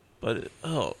 But,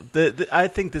 I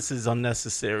think this is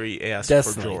unnecessary ask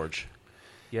Definitely. for George.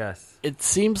 Yes. It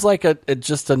seems like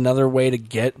just another way to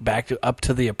get up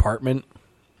to the apartment.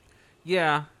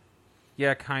 Yeah.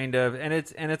 Yeah, kind of. And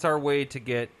it's our way to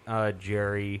get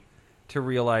Jerry to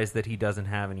realize that he doesn't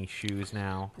have any shoes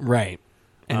now. Right.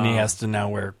 And he has to now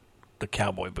wear the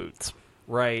cowboy boots.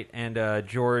 Right. And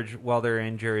George, while they're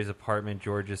in Jerry's apartment,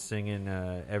 George is singing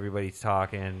Everybody's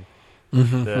Talking,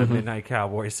 the Midnight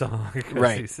Cowboy song.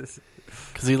 Right.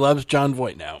 Because he loves John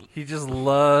Voight now. He just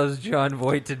loves John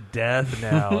Voight to death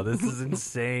now. This is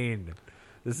insane.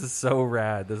 This is so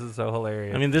rad. This is so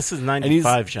hilarious. I mean, this is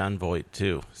 95 John Voight,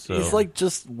 too. So. He's like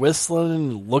just whistling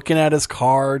and looking at his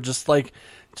car, just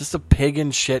a pig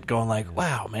in shit going like,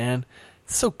 wow, man,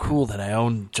 it's so cool that I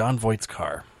own John Voight's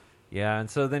car. yeah, and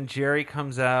so then Jerry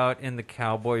comes out in the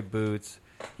cowboy boots.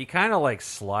 He kind of like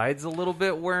slides a little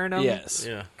bit wearing them. Yes.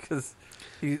 Yeah. Because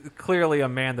he's clearly a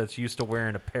man that's used to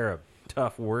wearing a pair of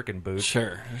tough working boots.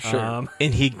 Sure.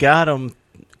 And he got him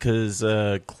because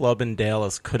a club in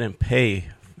Dallas couldn't pay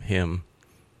him.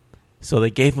 So they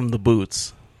gave him the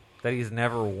boots. That he's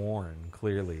never worn,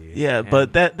 clearly. Yeah, And-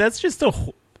 but that's just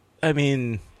I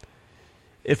mean,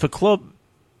 if a club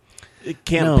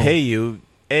can't pay you,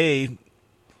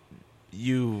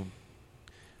 you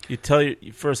tell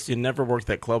first you never work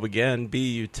that club again. B,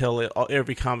 you tell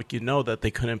every comic you know that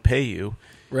they couldn't pay you.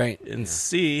 Right. And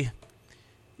C,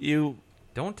 you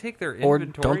don't take their Or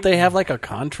inventory. don't they have like a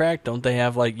contract? Don't they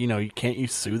have like, can't you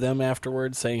sue them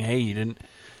afterwards saying, hey, you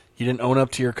didn't own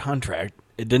up to your contract?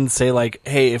 It didn't say like,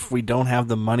 hey, if we don't have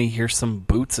the money, here's some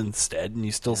boots instead, and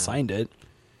you still signed it.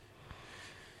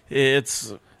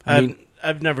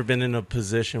 I've never been in a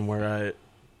position where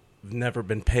I've never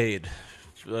been paid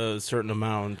a certain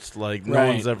amount. Like no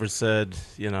one's ever said,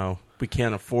 we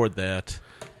can't afford that.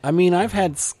 I mean, I've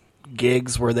had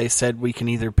gigs where they said we can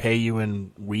either pay you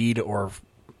in weed or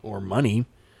money.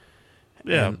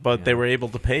 Yeah, but they were able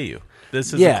to pay you.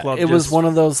 This is Yeah, a club. it was one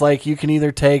of those like you can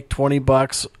either take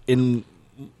 $20 in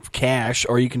cash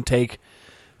or you can take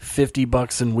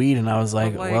 $50 in weed, and I was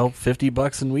like, like- well,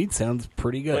 $50 in weed sounds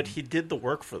pretty good. But he did the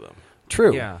work for them.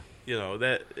 True. Yeah.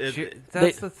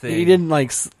 That's the thing. He didn't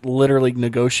like literally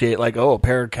negotiate like, oh, a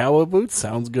pair of cowboy boots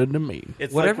sounds good to me.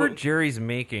 It's Whatever like Jerry's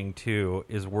making, too,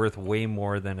 is worth way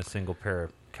more than a single pair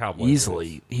of cowboy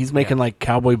Easily. boots. He's making like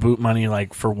cowboy boot money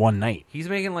like for one night. He's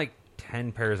making like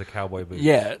 10 pairs of cowboy boots.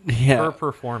 Yeah. Per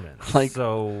performance. Like-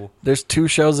 so, There's 2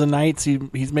 shows a night. So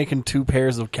he's making 2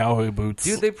 pairs of cowboy boots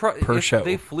dude, per if show.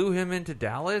 they flew him into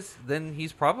Dallas, then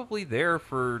he's probably there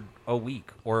for a week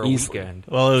or a Easily. weekend.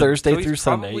 well, Thursday So he's through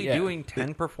Sunday. probably Yeah. doing 10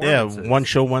 yeah, performances. 1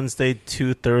 show Wednesday,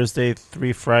 2 Thursday,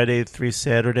 3 Friday, 3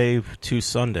 Saturday, 2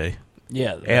 Sunday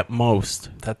Yeah, at most.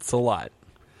 that's a lot.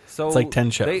 So it's like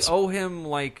 10 shows. They owe him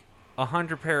like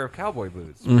 100 pair of cowboy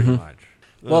boots, pretty much.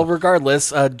 Well,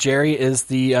 regardless, Jerry is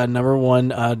the number one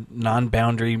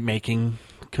non-boundary making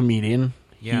comedian.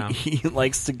 Yeah. He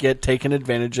likes to get taken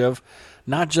advantage of,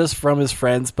 not just from his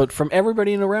friends, but from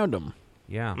everybody around him.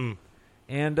 Yeah.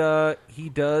 And he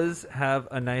does have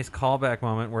a nice callback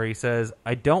moment where he says,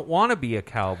 I don't want to be a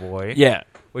cowboy. Yeah.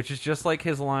 Which is just like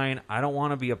his line, I don't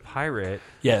want to be a pirate,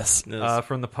 Yes.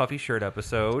 from the Puffy Shirt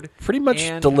episode. Pretty much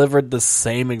And- delivered the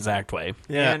same exact way.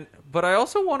 Yeah. But I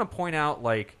also want to point out,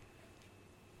 like,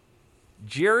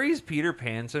 Jerry's Peter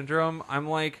Pan syndrome, I'm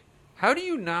like, How do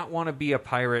you not want to be a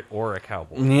pirate or a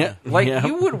cowboy? Yeah, Like, yeah.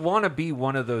 you would want to be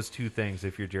one of those two things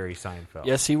if you're Jerry Seinfeld.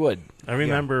 Yes, he would. I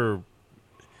remember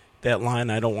that line,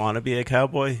 "I don't want to be a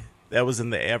cowboy." That was in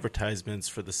the advertisements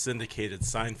for the syndicated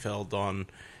Seinfeld on,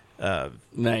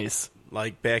 Nice.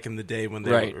 like back in the day when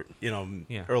they Right. were,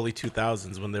 Yeah. early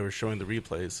 2000s when they were showing the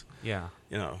replays. Yeah.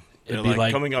 They're It'd be like,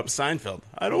 like- coming up Seinfeld.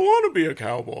 I don't want to be a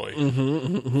cowboy.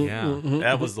 Yeah.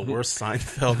 That was the worst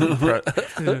Seinfeld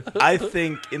impression. I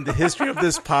think in the history of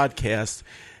this podcast.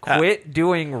 Quit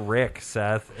doing Rick,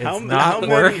 Seth. It's How not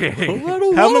many- working.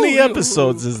 How many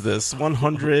episodes is this?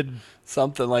 100?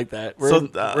 Something like that. So,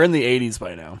 We're in the 80s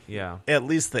by now. Yeah. At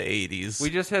least the 80s. We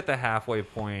just hit the halfway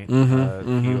point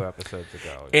Mm-hmm, a few episodes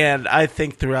ago. And I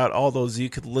think throughout all those, you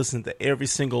could listen to every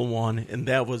single one, and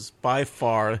that was by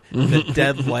far the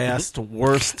dead last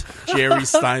worst Jerry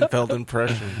Steinfeld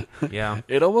impression. Yeah.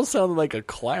 It almost sounded like a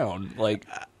clown. Like,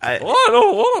 I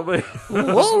don't want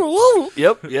to be.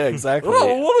 yep, yeah, exactly.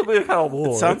 want to be a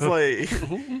cowboy.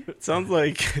 It sounds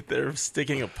like they're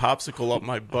sticking a popsicle up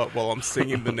my butt while I'm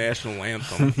singing the national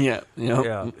anthem Yeah, yep.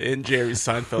 Yeah. in Jerry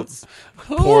Seinfeld's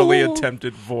poorly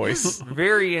attempted voice.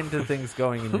 Very into things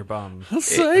going in your bum.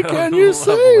 Say, can you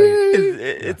say?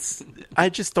 It's I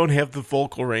just don't have the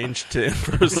vocal range to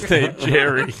impersonate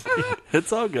Jerry.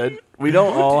 It's all good. We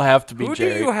don't all have to be Who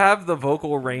Jerry. do you have the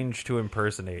vocal range to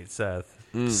impersonate, Seth?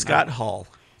 Scott Hall,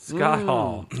 Scott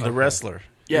Hall. the wrestler.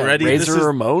 Yeah, You ready? Razor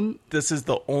Ramon? This is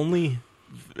the only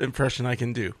impression I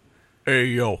can do. Hey,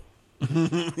 yo.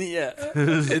 Yeah.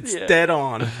 It's dead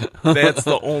on. That's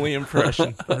the only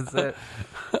impression. That's it.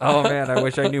 Oh, man, I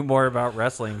wish I knew more about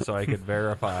wrestling so I could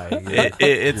verify.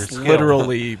 It's skill.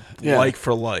 literally Yeah. like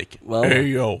for like. Well- Hey,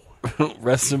 yo.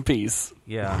 Rest in peace.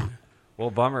 Yeah.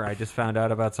 Well, bummer. I just found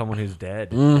out about someone who's dead.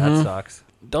 Mm-hmm. That sucks.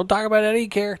 Don't talk about any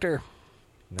character.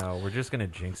 No, we're just going to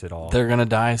jinx it all. They're going to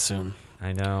die soon.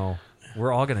 I know.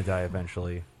 We're all going to die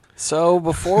eventually. So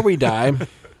before we die,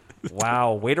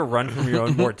 Wow. Way to run from your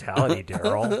own mortality,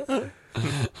 Daryl.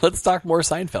 let's talk more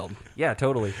Seinfeld. Yeah,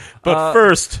 totally. But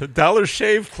first, Dollar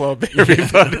Shave Club,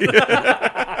 everybody.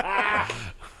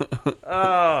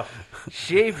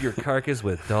 Shave your carcass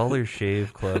with Dollar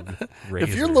Shave Club razors.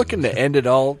 If you're looking to end it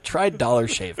all, try Dollar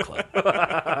Shave Club.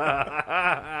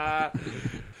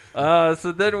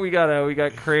 So then we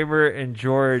got Kramer and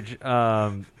George.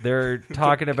 They're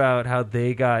talking about how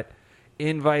they got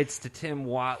invites to Tim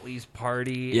Watley's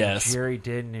party. Yes. And Jerry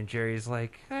didn't, and Jerry's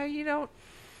like, you don't.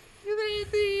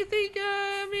 You think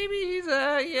maybe he's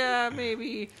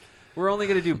maybe. We're only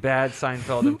going to do bad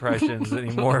Seinfeld impressions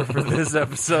anymore for this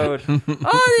episode.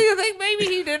 Oh, do you think maybe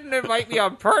he didn't invite me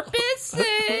on purpose?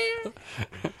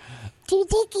 Do you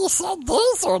think you said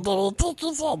this or do you think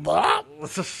you said that?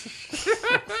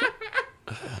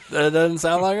 That doesn't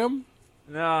sound like him?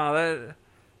 No,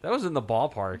 that was in the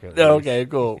ballpark. At least. Okay,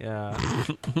 cool.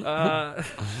 Yeah.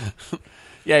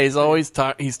 Yeah, he's always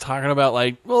he's talking about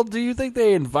like, well, do you think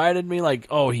they invited me? Like,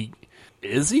 oh,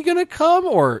 is he gonna come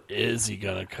or is he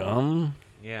gonna come?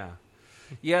 Yeah.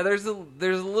 Yeah, there's a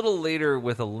little later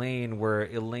with Elaine where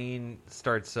Elaine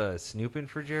starts snooping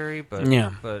for Jerry, but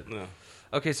Yeah. But No.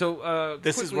 okay, so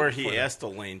This is quickly where before he that. asked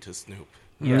Elaine to snoop.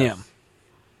 Yes.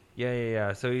 Yeah.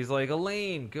 Yeah. So he's like,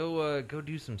 Elaine, go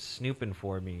do some snooping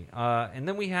for me. And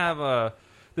then we have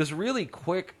this really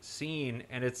quick scene,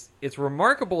 and it's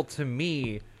remarkable to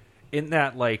me in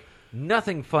that like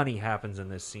nothing funny happens in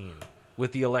this scene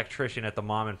with the electrician at the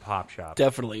mom and pop shop.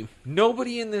 Definitely.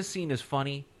 Nobody in this scene is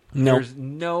funny. Nope. There's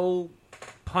no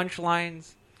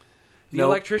punchlines. The Nope.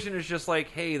 electrician is just like,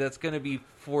 "Hey, that's going to be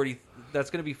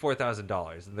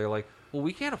 $4,000." And they're like, "Well,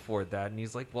 we can't afford that." And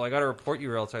he's like, "Well, I got to report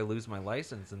you or else I lose my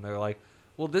license." And they're like,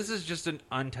 "Well, this is just an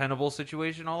untenable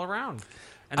situation all around."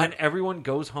 And then everyone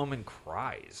goes home and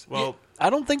cries. Well, I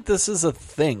don't think this is a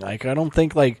thing. Like, I don't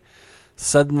think like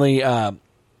suddenly,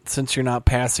 since you're not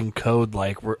passing code,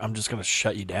 like I'm just gonna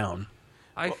shut you down.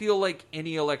 I feel like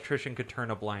any electrician could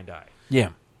turn a blind eye. Yeah.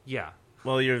 Yeah.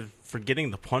 well, you're forgetting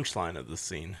the punchline of the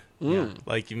scene. Mm.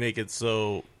 Like, you make it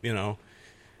so,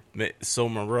 so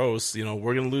morose,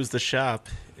 we're going to lose the shop.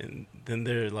 And then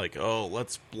they're like, oh,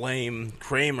 let's blame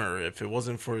Kramer if it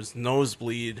wasn't for his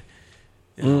nosebleed.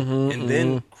 And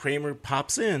then Kramer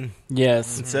pops in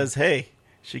Yes. and says, hey,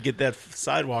 should get that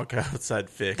sidewalk outside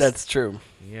fixed. That's true.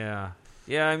 Yeah.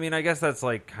 Yeah, I mean, I guess that's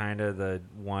like kind of the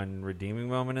one redeeming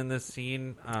moment in this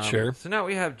scene. Sure. So now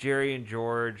we have Jerry and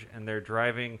George, and they're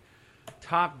driving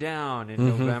top down in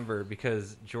November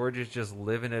because George is just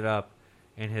living it up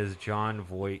in his John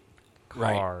Voight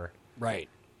car. Right.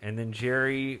 And then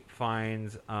Jerry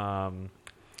finds a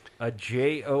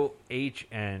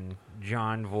JOHN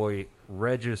John Voight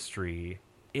registry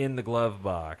in the glove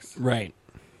box. Right.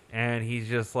 And he's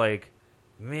just like,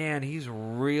 man, he's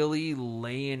really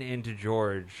laying into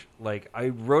George. Like, I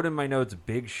wrote in my notes,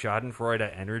 big schadenfreude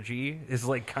energy is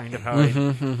like kind of how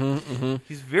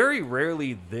he's very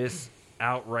rarely this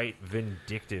outright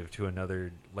vindictive to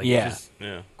another, like just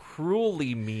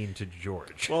cruelly mean to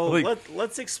George. Well, like,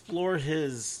 let's explore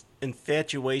his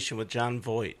infatuation with John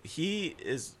Voight. He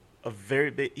is a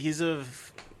very big. He's a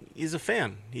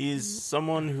fan. He's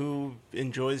someone who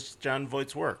enjoys John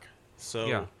Voight's work. So,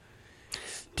 yeah.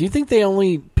 Do you think they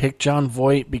only picked John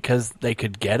Voight because they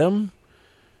could get him?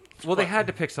 Well, they had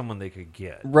to pick someone they could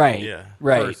get. Right. Yeah.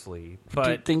 Right. Firstly, Do you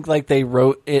but think like they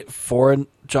wrote it for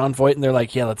John Voight and they're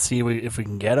like, yeah, let's see if we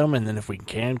can get him, and then if we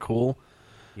can, cool.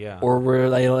 yeah. Or were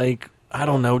they like, I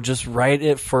don't know, just write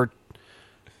it for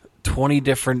 20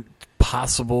 different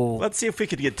possible... let's see if we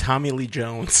could get Tommy Lee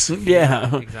Jones.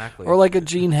 Yeah. Exactly. Or like a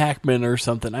Gene Hackman or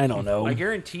something. I don't know. I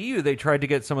guarantee you they tried to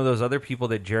get some of those other people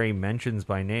that Jerry mentions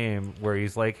by name, where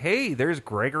he's like, hey, there's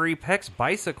Gregory Peck's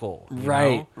bicycle. You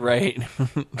Right, know? right.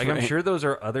 Like, I'm Right. sure those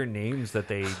are other names that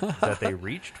they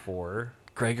reached for.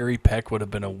 Gregory Peck would have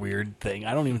been a weird thing.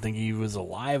 I don't even think he was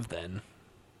alive then.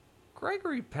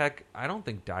 Gregory Peck, I don't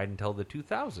think died until the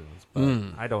 2000s, but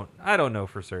I don't know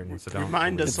for certain. So don't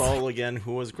Remind us all again,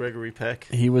 who was Gregory Peck?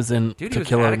 He was in Dude, To he was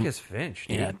Kill a Atticus Finch.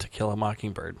 Dude. Yeah, To Kill a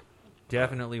Mockingbird.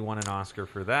 Definitely won an Oscar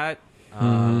for that. Could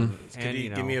And he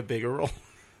give me a bigger role?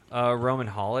 Roman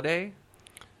Holiday.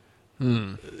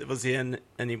 Was he in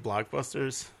any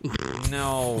blockbusters?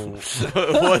 No.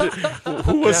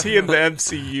 Who was he in the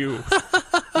MCU?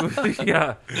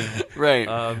 Yeah. Right.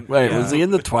 Yeah. Was he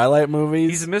in the Twilight movies?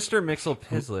 He's Mr.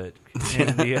 Mixel-Pizlet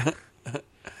in the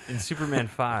in Superman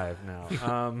 5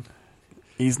 now.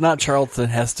 He's not Charlton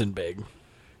Heston big.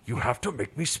 You have to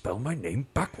make me spell my name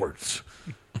backwards.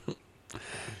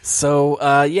 So,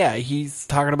 he's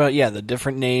talking about, the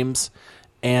different names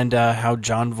and how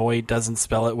John Voight doesn't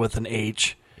spell it with an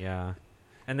H. Yeah.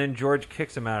 And then George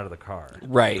kicks him out of the car.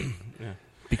 Right. Yeah.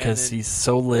 Because then- he's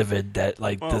so livid that,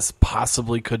 this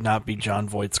possibly could not be John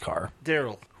Voight's car.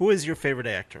 Daryl, who is your favorite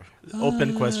actor?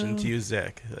 Open question to you,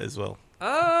 Zach, as well.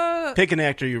 Pick an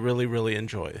actor you really, really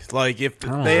enjoy. Like, if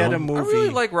they had a I movie... really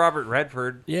like Robert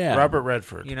Redford. Yeah. Robert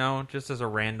Redford. You know, just as a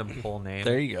random full name.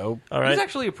 There you go. All right. He's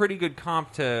actually a pretty good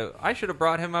comp to... I should have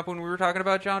brought him up when we were talking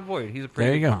about John Voight. He's a pretty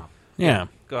There you good go. comp. Yeah.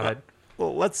 Go ahead.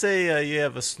 Well, let's say you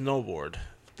have a snowboard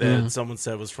that someone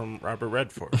said was from Robert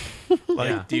Redford.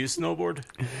 Yeah. Do you snowboard?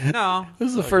 No. This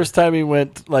is the first time he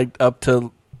went, up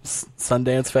to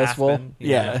Sundance Festival. Aspen,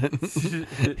 Yeah.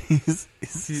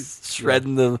 he's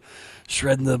shredding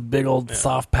the big old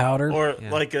soft powder. Or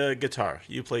Yeah. like a guitar.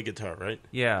 You play guitar, right?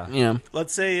 Yeah. Yeah.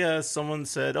 Let's say someone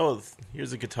said, "Oh,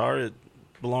 here's a guitar. It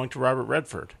belonged to Robert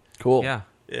Redford." Cool. Yeah.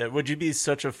 Would you be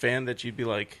such a fan that you'd be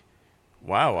like,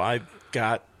 "Wow, I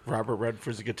got Robert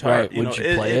Redford's guitar"? Right. Would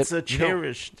you play it's it? a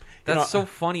cherished. That's so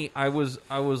funny. I was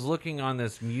looking on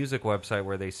this music website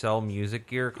where they sell music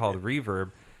gear called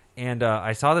Reverb, and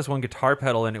I saw this one guitar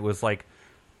pedal, and it was like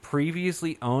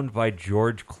previously owned by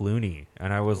George Clooney,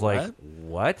 and I was like,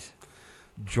 "What?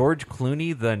 George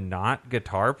Clooney, the not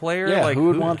guitar player? Yeah, like who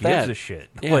would want gives that? a shit?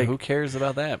 Yeah, like, who cares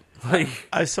about that? like,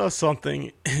 I saw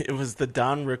something. It was the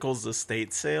Don Rickles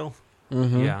estate sale,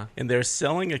 yeah." and they're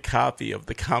selling a copy of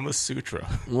the Kama Sutra.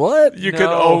 What? You No. could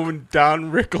own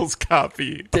Don Rickles'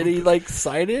 copy. Did he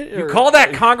sign it? You or- call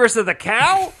that Congress of the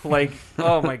Cow? Like,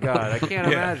 oh my god, I can't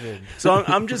imagine. So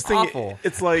I'm just thinking, Awful.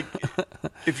 it's like,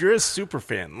 if you're a super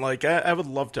fan, like I would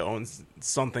love to own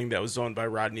something that was owned by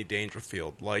Rodney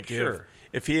Dangerfield. Like Sure.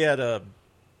 if he had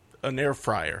an air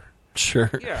fryer, Sure.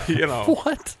 Yeah, you know,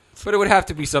 What? but it would have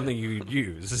to be something you'd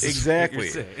use. is what exactly,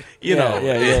 you're saying. you know,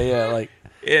 Yeah. Like,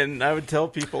 And I would tell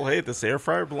people, hey, this air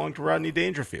fryer belonged to Rodney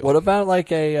Dangerfield. what about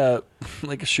like a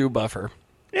shoe buffer?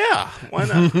 Yeah, why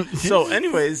not? So,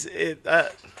 anyways,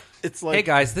 it's like, Hey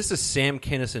guys, this is Sam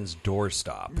Kinnison's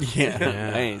doorstop.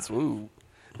 Yeah. Nice. Woo.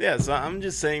 yeah. So I'm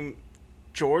just saying,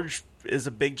 George is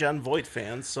a big John Voight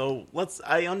fan. So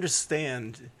I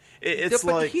understand. It's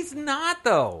but like he's not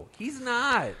though. He's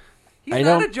not. He's I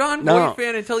not don't- a John no. Voight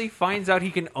fan until he finds out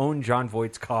he can own John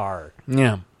Voight's car.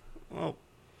 Yeah. well,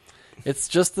 It's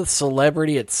just the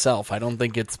celebrity itself. I don't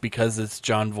think it's because it's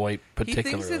John Voight He thinks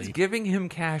particularly. it's giving him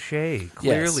cachet.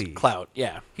 Clearly, Yes, clout.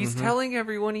 Yeah. he's telling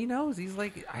everyone he knows. He's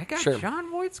like, I got Sure.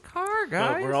 John Voight's car, but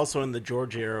guys. we're also in the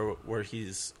George era where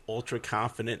he's ultra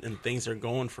confident and things are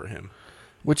going for him.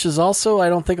 Which is also, I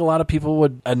don't think a lot of people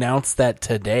would announce that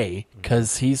today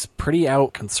because he's pretty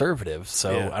out conservative.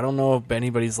 So Yeah. I don't know if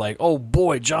anybody's like, oh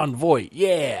boy, John Voight.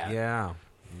 Yeah.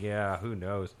 Yeah. Who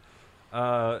knows?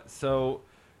 So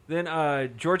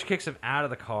then George kicks him out of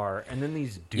the car, and then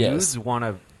these dudes Yes. want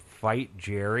to fight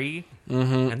Jerry,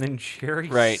 and then Jerry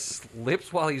Right.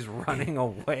 slips while he's running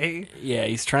away. Yeah,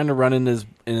 he's trying to run in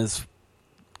his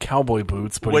cowboy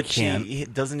boots, but Which he can't. he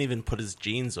doesn't even put his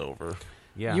jeans over.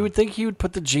 Yeah, You would think he would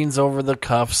put the jeans over the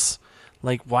cuffs.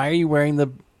 Like, why are you wearing the?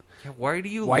 Yeah, why are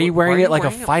you wearing it like a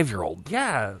wearing 5-year-old?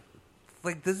 Yeah,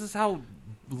 like this is how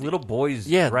little boys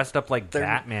Yeah, dressed up like they're-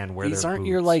 Batman wear These their aren't boots.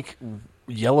 your like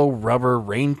yellow rubber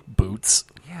rain boots.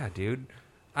 Yeah, dude.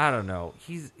 I don't know.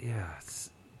 It's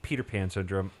Peter Pan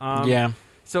syndrome. Yeah.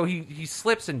 So he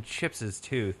slips and chips his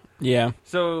tooth. Yeah.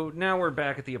 So now we're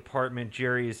back at the apartment.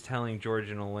 Jerry is telling George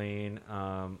and Elaine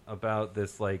about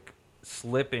this like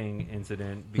slipping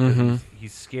incident because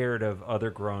he's scared of other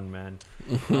grown men.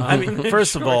 I mean,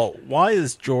 first of all, why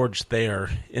is George there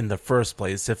in the first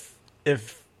place?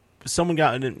 If someone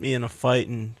got me in a fight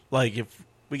and like if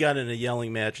we got in a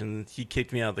yelling match and he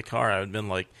kicked me out of the car, I would have been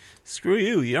like, "Screw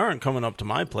you! You aren't coming up to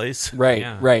my place." Right.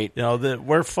 Yeah. Right. You know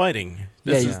we're fighting.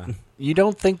 Yeah, This Yeah. You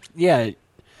don't think? Yeah.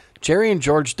 Jerry and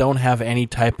George don't have any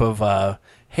type of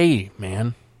hey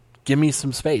man, give me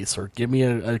some space or give me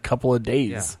a couple of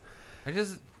days. I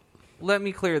just let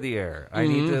me clear the air. I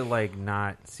need to like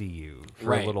not see you for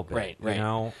Right, a little bit. right. You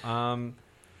know.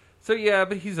 So yeah,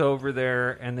 but he's over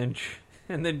there, and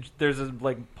then there's a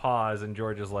like pause, and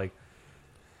George is like,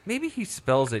 maybe he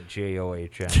spells it John,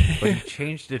 but he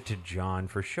changed it to John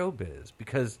for showbiz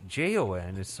because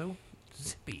Jon is so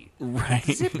zippy. Right.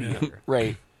 Zippier.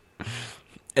 Right.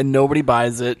 And nobody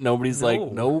buys it. Nobody's No.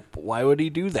 like, nope. Why would he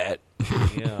do that?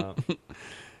 Yeah.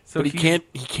 So But he can't.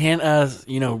 He can't.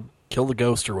 Kill the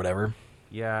ghost or whatever.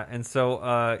 Yeah, and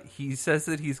so he says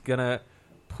that he's gonna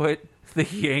put the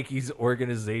Yankees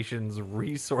organization's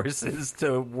resources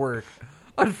to work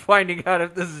on finding out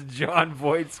if this is John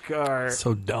Voight's car.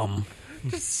 So dumb.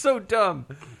 Just so dumb.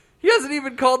 He hasn't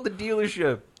even called the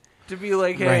dealership to be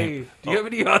like, "Hey, Right. do you have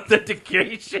any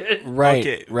authentication?" Right.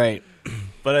 Okay. Right.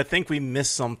 But I think we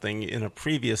missed something in a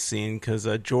previous scene because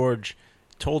George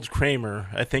told Kramer,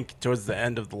 I think towards the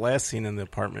end of the last scene in the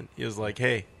apartment, he was like,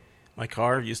 "Hey, my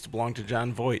car used to belong to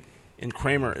John Voight," and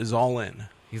Kramer is all in.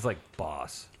 He's like,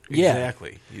 "Boss." Yeah.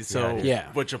 Exactly. So, Yeah.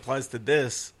 which applies to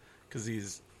this because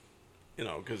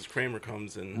because Kramer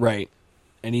comes and Right.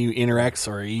 And he interacts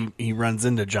or he runs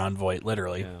into John Voight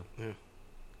literally.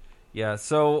 Yeah,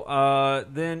 so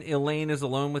then Elaine is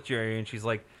alone with Jerry, and she's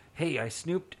like, "Hey, I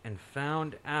snooped and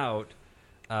found out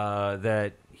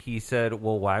that he said,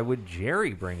 well, why would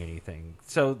Jerry bring anything?"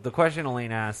 So the question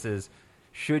Elaine asks is,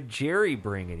 should Jerry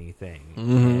bring anything?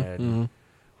 And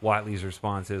Watley's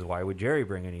response is, why would Jerry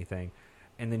bring anything?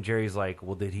 And then Jerry's like,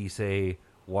 well, did he say,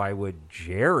 why would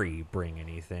Jerry bring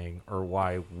anything? Or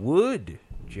why would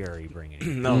Jerry bring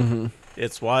anything? No,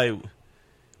 it's why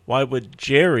would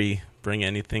Jerry bring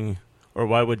anything, or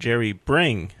why would Jerry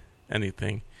bring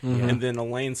anything? And then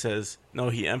Elaine says, no,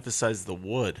 he emphasized the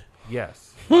would.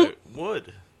 Yes. Why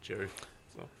would Jerry?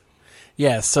 So.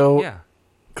 Yeah. So Yeah.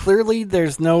 clearly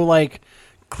there's no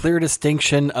clear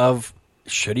distinction of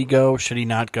should he go, should he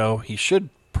not go. He should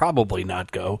probably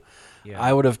not go. Yeah.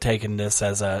 I would have taken this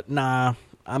as a nah,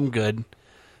 I'm good.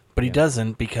 But he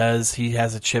doesn't because he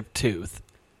has a chipped tooth.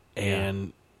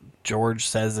 And George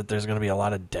says that there's going to be a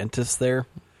lot of dentists there.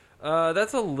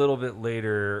 That's a little bit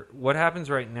later. What happens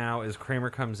right now is Kramer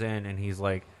comes in and he's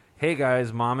like, "Hey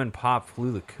guys, Mom and Pop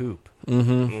flew the coop.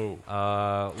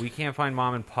 We can't find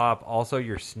Mom and Pop. Also,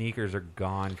 your sneakers are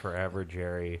gone forever,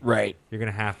 Jerry. Right. You're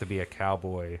gonna have to be a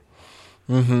cowboy."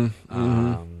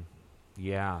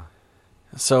 Yeah.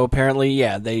 So apparently,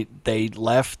 they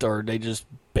left or they just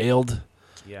bailed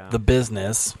Yeah. the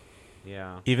business.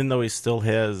 yeah. Even though he still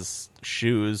has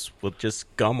shoes with just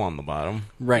gum on the bottom.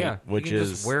 Right. Yeah. Which he can is-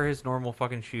 just wear his normal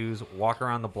fucking shoes, walk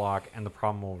around the block, and the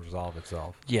problem will resolve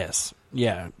itself. Yes.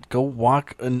 Yeah. Go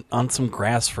walk on some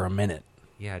grass for a minute.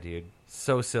 Yeah, dude.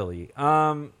 So silly.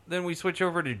 Then we switch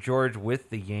over to George with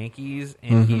the Yankees,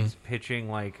 and he's pitching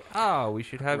like, "Oh, we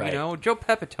should have Right. Joe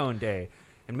Pepitone Day,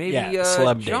 and maybe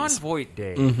celeb John days. Voight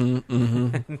Day."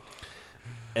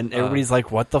 And everybody's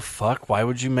like, what the fuck? Why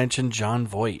would you mention John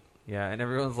Voight? Yeah, and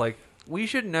everyone's like, "We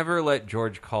should never let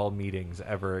George call meetings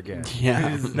ever again."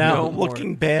 Yeah. Now, No more.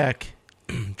 looking back,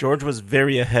 George was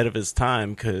very ahead of his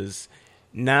time because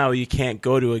now you can't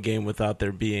go to a game without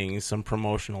there being some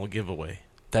promotional giveaway.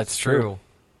 That's true.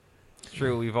 It's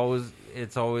true.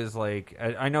 It's always like,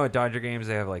 I know at Dodger games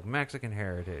they have like Mexican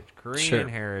heritage, Korean Sure.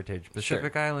 heritage,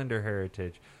 Pacific Islander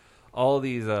heritage, all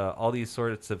these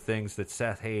sorts of things that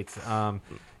Seth hates.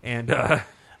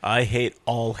 I hate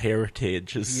all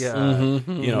heritages. Yeah.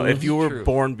 You know, if you were True.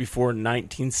 born before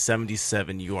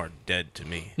 1977, you are dead to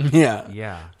me. Yeah.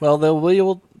 Yeah. Well,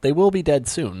 they will be dead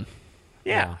soon.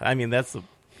 Yeah, I mean that's the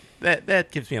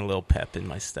that gives me a little pep in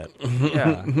my step.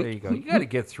 Yeah, there you go. You got to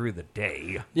get through the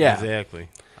day. Yeah. Exactly.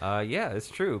 Yeah, it's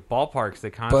true. Ballparks, they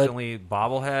constantly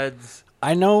bobbleheads,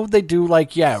 I know they do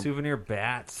souvenir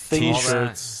bats, all that.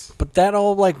 T-shirts. but that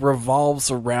all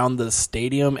revolves around the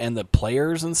stadium and the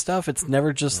players and stuff. It's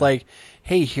never just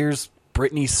hey, here's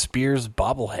Britney Spears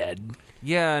bobblehead.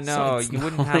 Yeah, no, So it's you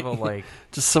wouldn't not have a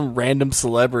just some random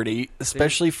celebrity,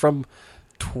 especially from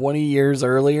 20 years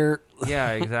earlier.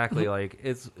 Yeah, exactly.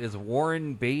 It's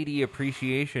Warren Beatty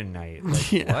Appreciation Night.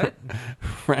 Yeah. What?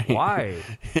 Right. Why?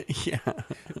 Yeah.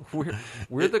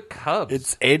 We're the Cubs.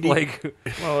 It's Andy.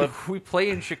 If we play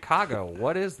in Chicago,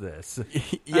 what is this?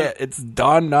 Yeah, it's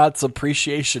Don Knotts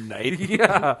Appreciation Night.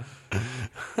 Yeah.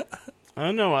 I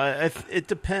don't know. It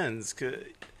depends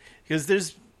because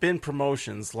there's been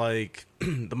promotions like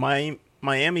the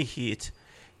Miami Heat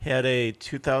had a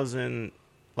 2000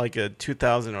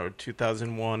 or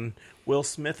 2001 Will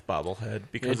Smith bobblehead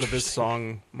because of his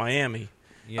song Miami.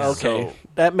 Yeah. Okay, So-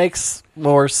 that makes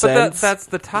more But sense. that's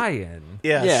the tie-in.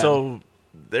 Yeah, so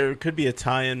there could be a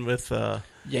tie-in with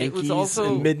Yankees.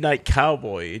 also- Midnight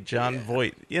Cowboy, John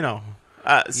Voight.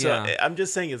 So Yeah. I'm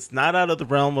just saying it's not out of the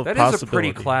realm of That is a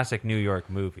possibility. pretty classic New York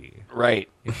movie, right.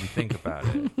 if you think about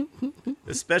it.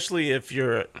 Especially if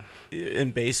you're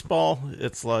in baseball.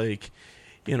 It's like,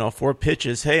 4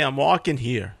 pitches. Hey, I'm walking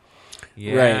here.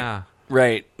 Yeah.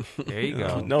 Right. There you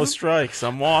go. No strikes.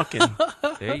 I'm walking.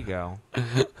 There you go.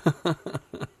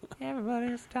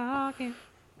 Everybody's talking.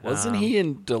 Wasn't he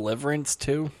in Deliverance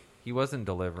too? He was in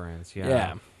Deliverance,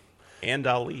 Yeah. And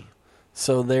Ali.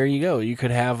 So there you go. You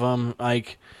could have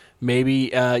maybe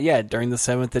during the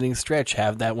 7th inning stretch,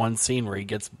 have that one scene where he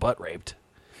gets butt raped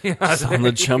Yeah, on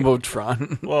the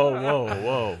jumbotron,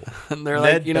 Whoa. and they're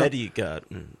Ned like, Betty got.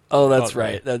 oh, that's butt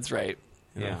right, raped. that's right.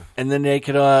 yeah. And then they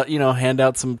could, hand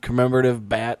out some commemorative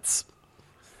bats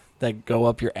that go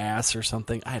up your ass or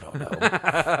something. I don't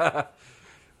know.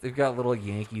 They've got little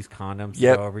Yankees condoms to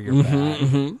Yep. go over your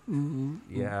back.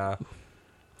 Yeah.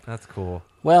 That's cool.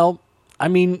 Well, I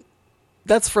mean,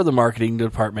 that's for the marketing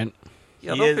department.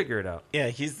 Yeah, He they'll is- figure it out. Yeah,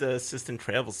 he's the assistant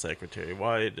travel secretary.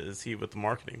 Why is he with the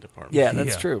marketing department? Yeah,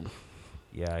 that's Yeah. true.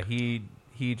 Yeah, he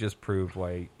just proved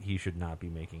why he should not be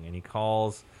making any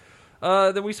calls.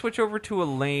 Then we switch over to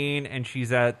Elaine, and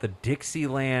she's at the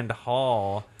Dixieland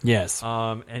Hall. Yes.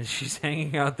 And she's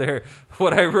hanging out there.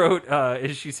 What I wrote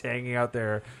is she's hanging out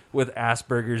there with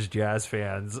Asperger's jazz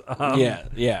fans.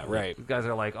 yeah, right. You guys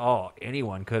are like, oh,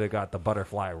 anyone could have got the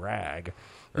butterfly rag.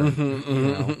 Or,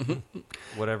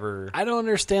 whatever. I don't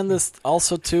understand this.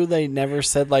 Also, too, they never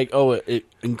said it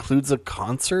includes a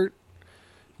concert.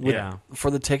 Yeah.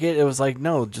 For the ticket, it was like,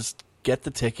 no, just get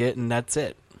the ticket and that's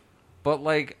it. But,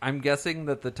 I'm guessing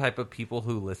that the type of people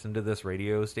who listen to this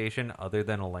radio station, other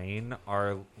than Elaine,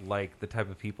 are, the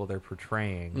type of people they're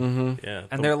portraying. Yeah.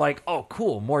 And they're like, oh,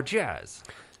 cool, more jazz.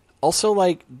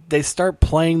 Also, they start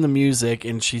playing the music,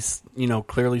 and she's,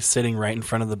 clearly sitting right in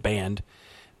front of the band.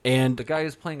 And, The guy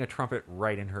is playing a trumpet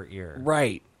right in her ear.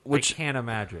 right, I which, can't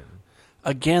imagine.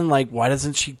 again, why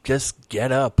doesn't she just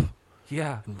get up,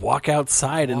 Yeah. walk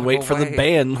outside, and Walk wait for the away.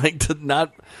 band? To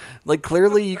not,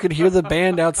 clearly you could hear the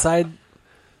band outside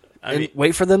I and mean,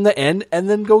 wait for them to end, and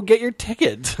then go get your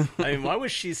ticket. why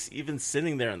was she even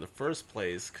sitting there in the first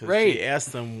place? Because Right. she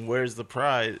asked them, "Where's the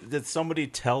prize?" Did somebody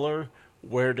tell her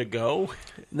where to go?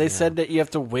 They said that you have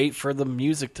to wait for the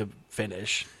music to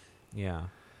finish. Yeah.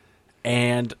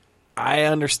 And I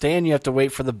understand you have to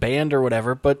wait for the band or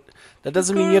whatever, but that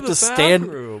doesn't mean go you to have to the stand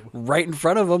bathroom. right in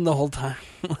front of them the whole time.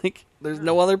 There's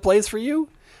no other place for you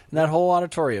in that whole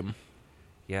auditorium.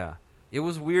 Yeah. It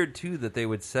was weird, too, that they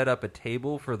would set up a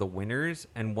table for the winners,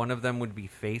 and one of them would be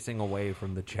facing away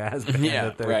from the jazz band Yeah,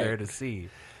 that they're right. there to see.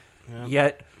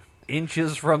 Yet,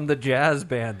 inches from the jazz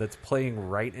band that's playing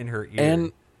right in her ear.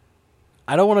 And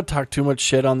I don't want to talk too much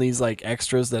shit on these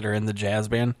extras that are in the jazz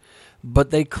band, but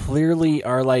they clearly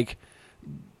are like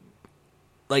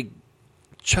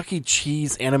Chuck E.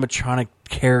 Cheese animatronic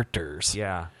characters.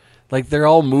 yeah. They're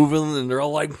all moving and they're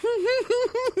all like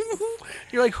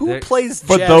you're like, who They're- plays jazz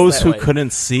But those that who way?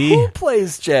 couldn't see, Who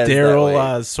plays jazz that way?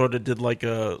 Daryl sort of did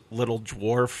a little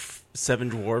dwarf, Seven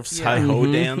Dwarfs Yeah. hi-ho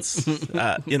dance.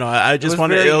 I just was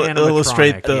want to very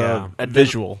illustrate animatronic, the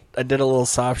visual. I did a little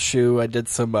soft shoe. I did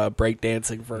some break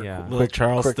dancing for Yeah. a Little quick,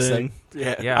 Charleston. quick sing.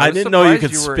 Yeah, Yeah, I was didn't know you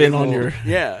surprised could were spin on able- your...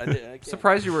 yeah. I did.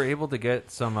 Surprised you were able to get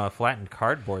some flattened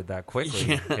cardboard that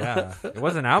quickly. Yeah. It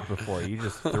wasn't out before. You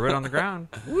just threw it on the ground.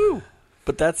 Woo!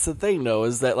 But that's the thing, though,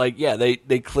 is that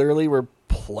they clearly were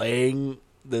playing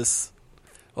this.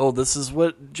 Oh, this is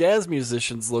what jazz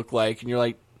musicians look like, and you're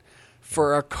like,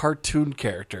 for a cartoon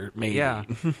character, maybe. Yeah.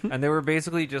 And they were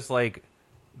basically just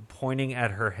pointing at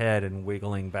her head and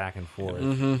wiggling back and forth,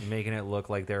 making it look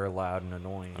like they're loud and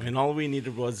annoying. I mean, all we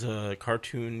needed was a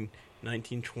cartoon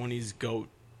 1920s goat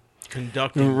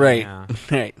conducting, Right. Yeah.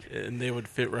 Right. and they would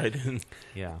fit right in.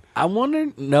 Yeah. I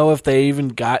wonder know if they even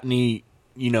got any,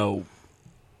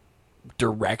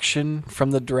 direction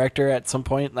from the director at some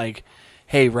point. Like,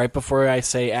 hey, right before I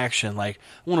say action, like,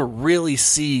 I want to really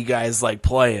see you guys like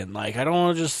playing. Like, I don't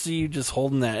want to just see you just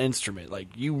holding that instrument. Like,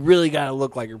 you really got to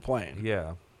look like you're playing.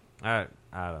 Yeah. I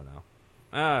don't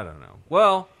know.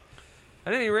 Well,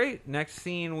 at any rate, next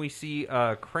scene we see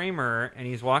Kramer, and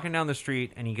he's walking down the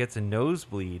street, and he gets a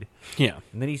nosebleed. Yeah.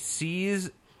 And then he sees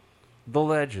the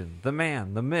legend, the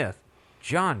man, the myth,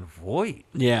 John Voight.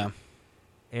 Yeah.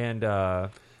 And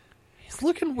He's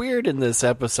looking weird in this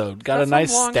episode. Got Got a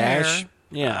nice some long stash. hair.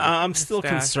 Yeah. I'm still Stash.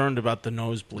 concerned about the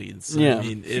nosebleeds. Yeah. I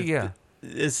mean, if Yeah.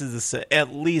 this is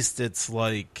at least it's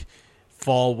like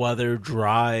fall weather,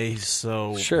 dry,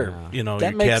 so Sure.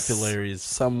 your makes capillaries.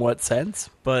 somewhat sense.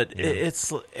 But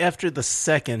it's after the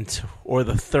second or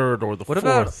the third or the what fourth.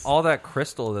 about all that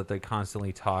crystal that they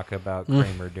constantly talk about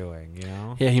Kramer doing, you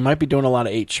know? Yeah, he might be doing a lot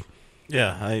of H.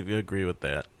 Yeah, I agree with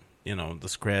that. The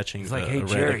scratching. He's like, the hey,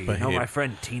 erratic Jerry, you know behavior. my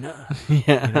friend Tina?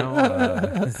 Yeah. You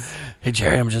know? Hey,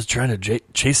 Jerry, I'm just trying to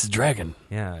chase the dragon.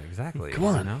 Yeah, exactly. Come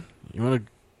on. You know? You want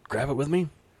to grab it with me?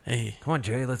 Hey, Come on,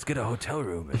 Jerry, let's get a hotel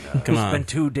room and Come on. spend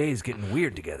 2 days getting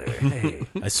weird together. Hey,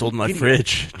 I sold my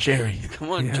fridge, Jerry.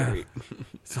 Come on, Yeah. Jerry.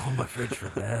 sold my fridge for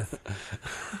Beth.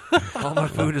 All my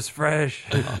food is fresh.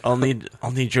 I'll need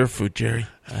your food, Jerry.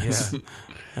 Yeah.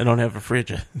 I don't have a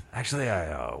fridge. Actually,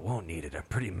 I won't need it. I'm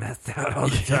pretty methed out all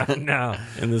the time now.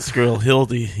 And this girl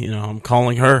Hildy, I'm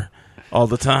calling her all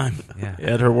the time. Yeah.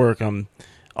 At her work, I'm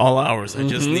all hours. I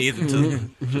just need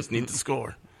to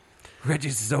score.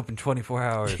 Reggie's is open 24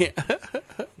 hours. Yeah.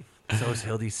 So is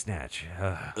Hildy's Snatch.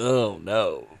 Oh,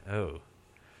 no.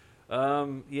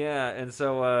 Yeah, and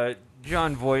so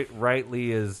John Voight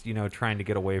rightly is, trying to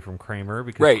get away from Kramer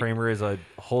because Right. Kramer is a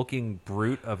hulking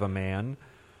brute of a man.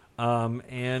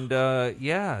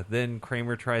 Then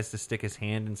Kramer tries to stick his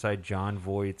hand inside John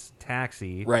Voight's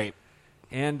taxi. Right.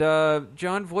 And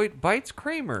John Voight bites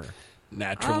Kramer.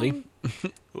 Naturally.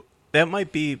 That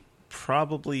might be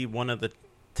probably one of the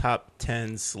top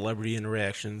 10 celebrity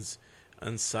interactions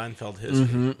in Seinfeld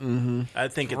history. I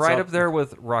think it's Right up there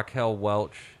with Raquel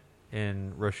Welch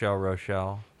in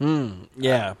Rochelle.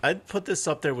 Yeah. I'd put this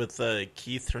up there with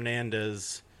Keith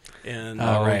Hernandez and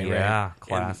Oh, right, yeah, and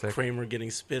classic. Kramer getting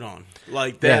spit on.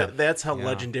 Like that. Yeah. That's how Yeah.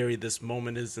 legendary this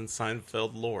moment is in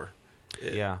Seinfeld lore.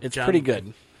 Yeah. It's pretty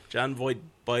good. John Voight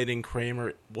biting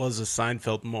Kramer was a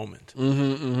Seinfeld moment.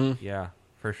 Yeah,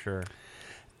 for sure.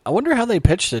 I wonder how they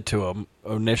pitched it to him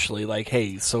initially. Like,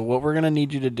 hey, so what we're going to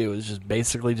need you to do is just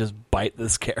basically just bite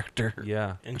this character.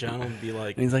 Yeah. And John would be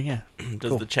like, And he's like, yeah.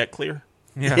 "Does the check clear?"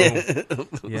 Yeah.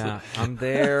 Yeah. I'm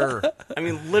there. I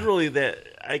mean, literally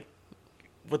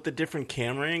with the different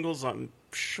camera angles, I'm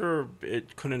sure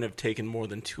it couldn't have taken more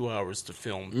than 2 hours to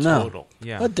film No. total.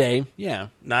 Yeah. A day, yeah.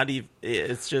 Not even.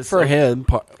 It's just For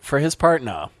his part,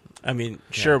 no. I mean,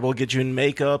 sure, we'll get you in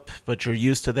makeup, but you're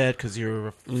used to that because you're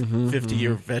a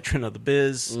 50-year veteran of the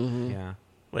biz. Yeah.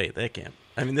 Wait, that can't.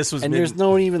 I mean, this was And there's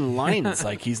no even lines.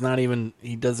 Like, he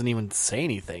doesn't even say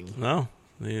anything. no.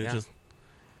 Yeah. Just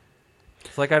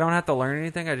It's like I don't have to learn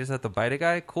anything. I just have to bite a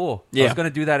guy. Cool. I Yeah. was going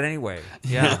to do that anyway.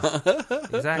 Yeah.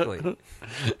 Exactly.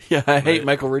 Yeah, I hate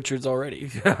Michael Richards already.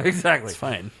 Yeah, exactly. It's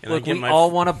fine. And Look, I get we my all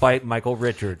want to bite Michael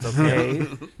Richards, okay?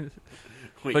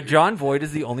 Wait, But John Voight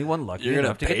is the only one lucky you're going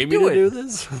enough to to pay get me to to do do it.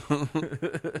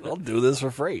 this? I'll do this for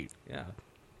free. Yeah.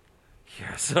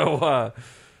 Yeah. So,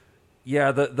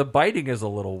 the biting is a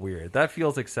little weird. That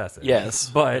feels excessive.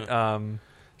 Yes. But,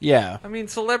 Yeah. I mean,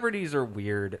 celebrities are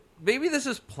weird. Maybe this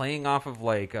is playing off of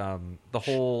like the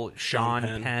whole Sean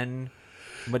Penn. Penn,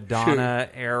 Madonna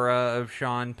era of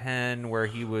Sean Penn, where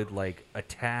he would like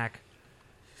attack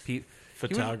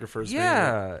photographers.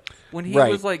 Yeah, when he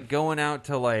Right. was like going out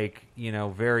to like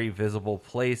very visible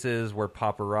places where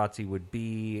paparazzi would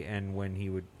be, and when he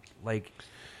would like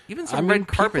even some I mean, red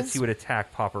carpets, people's- he would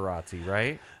attack paparazzi,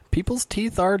 right? People's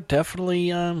teeth are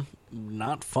definitely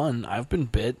not fun. I've been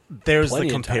bit. There's plenty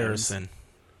the of times. comparison.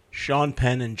 Sean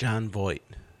Penn and John Voight.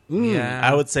 Yeah,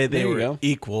 I would say they There you were go.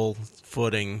 equal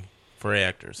footing for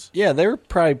actors. Yeah, they were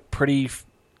probably pretty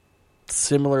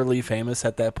similarly famous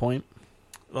at that point.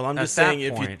 Well, I'm At just that saying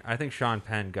if point, I think Sean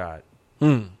Penn got.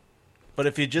 but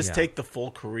if you just Yeah. take the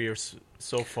full career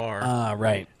so far,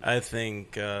 Right. I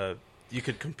think you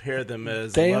could compare them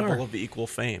as They a level are. of equal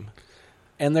fame.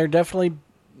 And they're definitely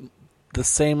the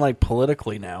same, like,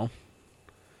 politically now.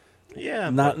 Yeah,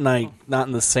 Not but-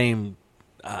 in the same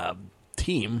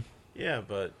team. Yeah,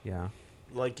 but Yeah.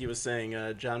 like you was saying,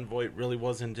 John Voight really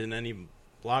wasn't in any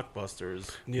blockbusters.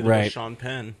 Neither Right. was Sean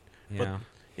Penn. Yeah.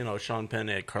 But Sean Penn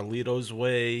had Carlito's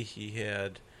Way. He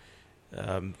had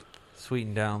Sweet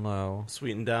and Down Low.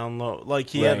 Sweet and Down Low. Like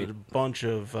he had Right. a bunch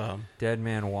of Dead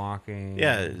Man Walking.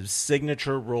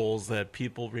 signature roles that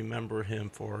people remember him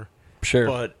for. Sure.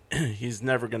 But he's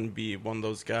never going to be one of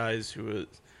those guys who is,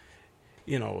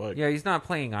 Yeah, he's not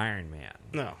playing Iron Man.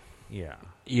 no. Yeah.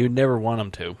 You'd never want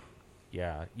him to.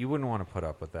 Yeah. You wouldn't want to put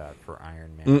up with that for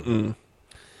Iron Man. Mm-mm.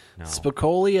 No.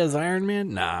 Spicoli as Iron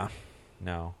Man? Nah.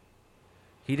 No.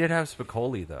 He did have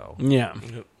Spicoli though. Yeah.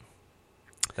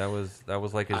 That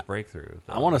was like his breakthrough.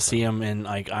 I want to see him in,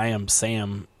 like, I Am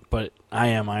Sam, but I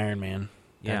Am Iron Man.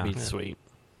 That'd Yeah. be sweet.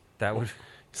 That would.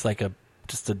 It's like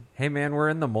just a Hey man, we're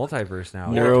in the multiverse now.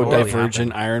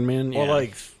 neurodivergent Iron Man. Or Yeah.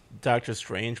 like Doctor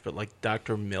Strange, but like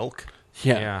Dr. Milk.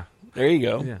 yeah. Yeah. There you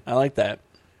go. Yeah. I like that.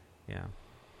 Yeah.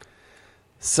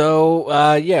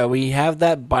 So, we have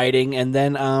that biting, and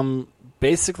then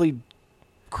basically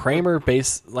Kramer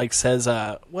says,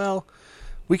 well,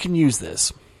 we can use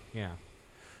this. Yeah.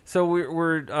 So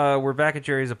we're back at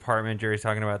Jerry's apartment. Jerry's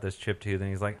talking about this chip tooth, and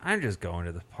he's like, "I'm just going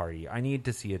to the party. I need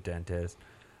to see a dentist."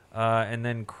 And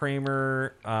then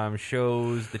Kramer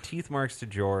shows the teeth marks to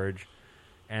George,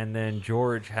 and then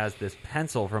George has this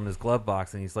pencil from his glove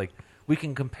box, and he's like, "We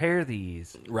can compare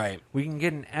these. Right. We can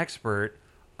get an expert,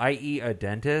 i.e., a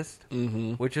dentist,"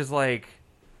 which is like,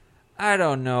 I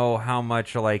don't know how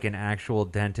much like an actual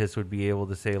dentist would be able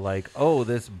to say like, "Oh,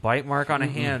 this bite mark on a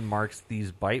hand marks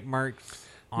these bite marks."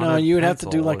 No, you would have to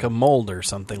do like a mold or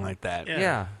something like that.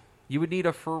 Yeah. You would need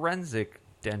a forensic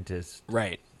dentist.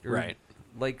 Right. Or, Right.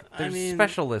 Like, there's mean-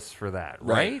 specialists for that,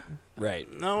 right? Right.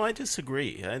 No, I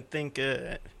disagree. I think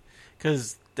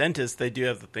because dentists, they do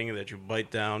have the thing that you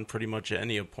bite down pretty much at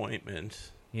any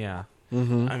appointment. Yeah.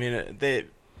 I mean,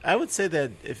 I would say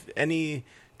that if any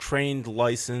trained,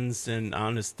 licensed, and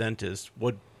honest dentist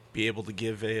would be able to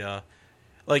give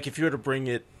like if you were to bring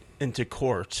it into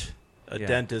court, a Yeah.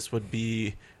 dentist would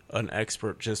be an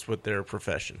expert just with their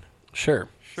profession. Sure.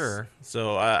 Sure.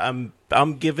 So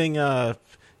I'm giving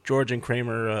George and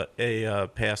Kramer a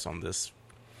pass on this.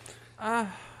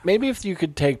 Maybe if you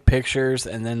could take pictures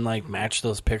and then like match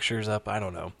those pictures up. I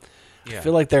don't know. Yeah. I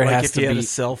feel like there Like has if to you had be. a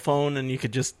cell phone and you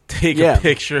could just take Yeah. a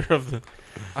picture of the.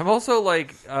 I'm also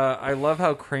like, I love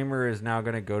how Kramer is now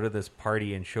going to go to this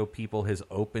party and show people his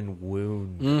open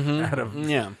wound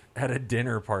at a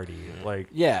dinner party. Like,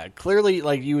 Yeah, clearly,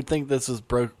 like you would think this was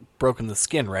broken the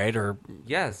skin, right, or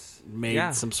yes, made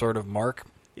yeah. some sort of mark.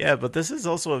 Yeah, but this is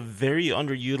also a very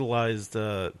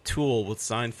underutilized tool with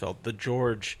Seinfeld. The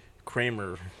George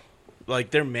Kramer,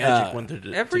 like their magic when they're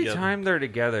Every together. time they're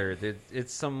together,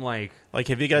 it's some like Like,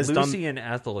 have you guys Lucy done? and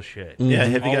Ethel shit. Yeah,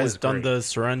 have you Always guys done great. the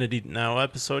Serenity Now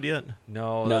episode yet?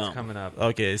 No, No. that's coming up.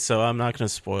 Okay, so I'm not going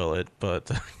to spoil it,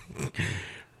 but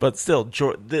but still,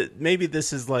 maybe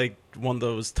this is like one of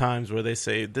those times where they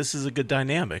say this is a good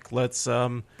dynamic. Let's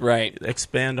Right.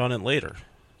 expand on it later.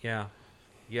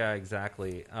 Yeah,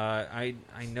 exactly. I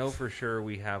know for sure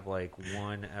we have like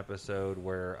one episode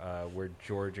where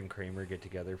George and Kramer get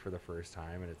together for the first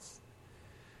time, and it's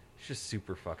just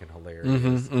super fucking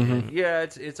hilarious. And yeah,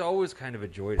 it's always kind of a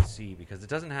joy to see because it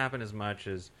doesn't happen as much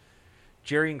as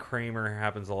Jerry and Kramer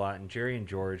happens a lot, and Jerry and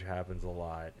George happens a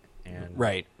lot, and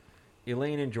Right.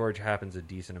 Elaine and George happens a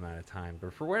decent amount of time.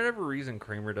 But for whatever reason,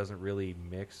 Kramer doesn't really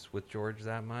mix with George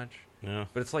that much. Yeah.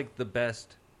 But it's like the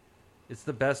best. It's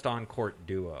the best on-court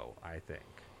duo, I think.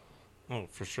 Oh,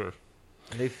 for sure.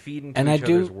 And they feed into And I each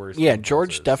other's do. worst Yeah,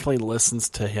 George impulses. definitely listens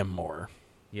to him more,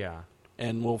 Yeah,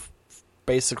 and will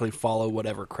basically follow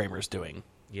whatever Kramer's doing.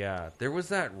 yeah. There was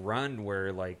that run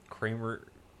where like Kramer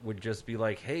would just be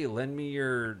like, "Hey, lend me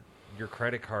your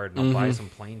credit card and I'll buy some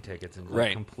plane tickets," and like,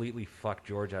 Right. completely fuck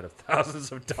George out of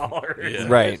thousands of dollars. Yeah.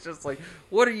 Right. It's just like,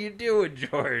 what are you doing,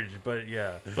 George? But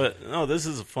yeah, But no, this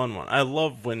is a fun one. I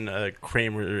love when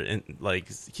Kramer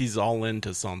he's all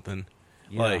into something,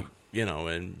 Yeah.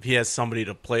 and he has somebody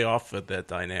to play off of that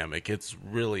dynamic. It's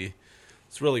really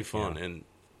fun,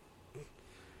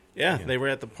 Yeah. and they were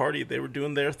at the party. They were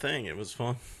doing their thing. It was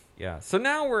fun. yeah. So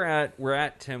now we're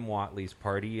at Tim Watley's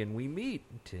party, and we meet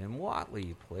Tim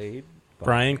Watley, played by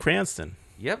Bryan Cranston,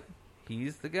 Yep,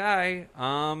 he's the guy.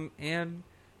 And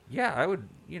yeah, I would,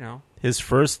 his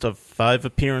first of 5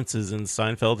 appearances in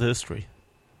Seinfeld history.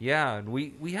 yeah. And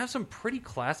we have some pretty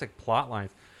classic plot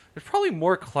lines. There's probably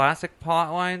more classic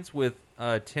plot lines with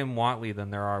Tim Watley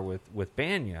than there are with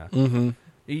Banya. Mm-hmm.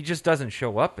 He just doesn't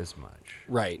show up as much.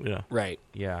 Right. Yeah. Right.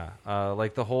 Yeah,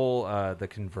 like the whole the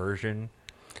conversion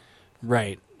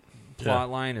Right. plot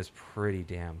line is pretty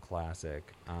damn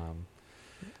classic.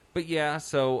 But yeah,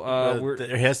 so we're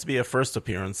there has to be a first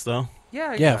appearance, though. yeah, Yeah,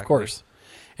 of exactly. course.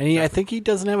 And I think he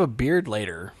doesn't have a beard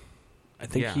later. I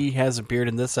think Yeah. he has a beard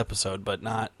in this episode, but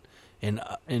not in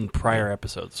prior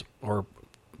episodes or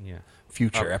Yeah.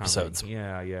 future Upcoming. episodes.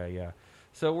 Yeah.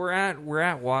 So we're at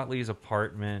Watley's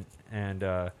apartment,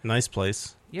 and Nice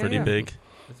place. Yeah, Pretty yeah. big.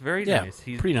 it's very Yeah, nice.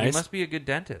 pretty nice. He must be a good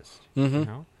dentist. You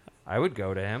know, I would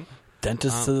go to him.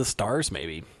 Dentist to the stars,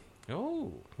 maybe.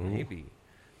 Oh, maybe.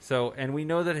 So, and we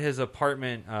know that his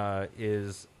apartment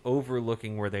is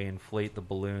overlooking where they inflate the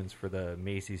balloons for the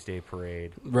Macy's Day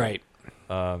Parade. Right.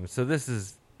 So this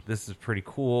is pretty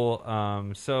cool.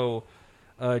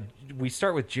 We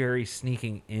start with Jerry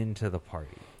sneaking into the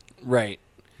party. Right.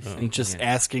 And just in.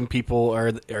 asking people, are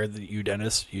you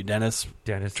Dennis? You Dennis?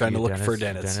 Dennis, Trying to you look for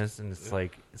Dennis. and it's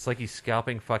like he's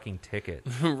scalping fucking tickets.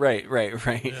 right.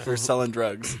 For selling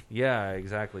drugs. Yeah,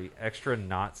 exactly. Extra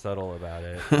not subtle about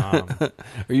it.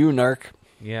 Are you a narc?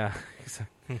 Yeah.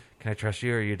 Can I trust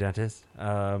you? Are you a dentist?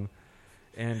 Are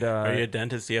you a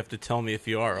dentist? You have to tell me if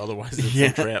you are, otherwise it's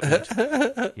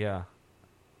entrapment. Yeah.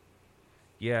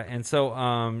 Yeah, and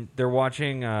so they're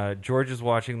watching, George is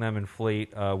watching them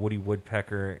inflate Woody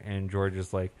Woodpecker, and George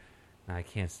is like, I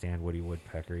can't stand Woody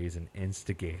Woodpecker. He's an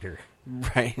instigator.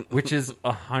 Right. Which is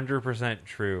 100%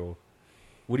 true.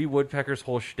 Woody Woodpecker's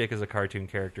whole shtick as a cartoon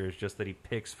character is just that he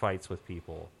picks fights with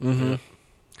people. Mm-hmm.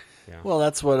 Yeah. Well,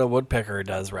 that's what a woodpecker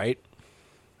does, right?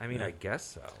 I mean, I guess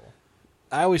so.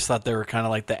 I always thought they were kind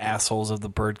of like the assholes of the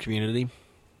bird community.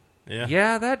 Yeah.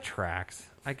 Yeah, that tracks.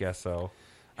 I guess so.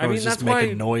 I Always mean, just that's why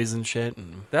making noise and shit.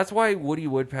 And that's why Woody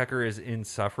Woodpecker is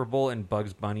insufferable and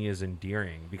Bugs Bunny is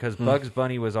endearing, because Bugs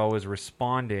Bunny was always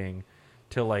responding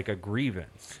to like a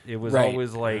grievance. It was Right.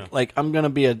 always like, like, I'm going to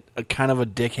be a kind of a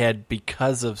dickhead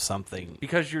because of something.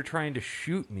 because you're trying to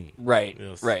shoot me. Right.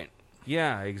 Yes. Right.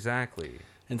 Yeah, exactly.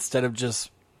 Instead of just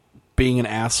being an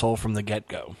asshole from the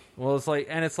get-go. Well, it's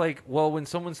like, well, when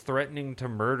someone's threatening to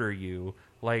murder you,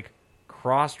 like,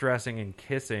 cross-dressing and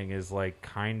kissing is like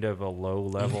kind of a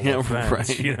low-level Yeah, offense,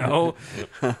 right. you know?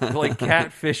 Like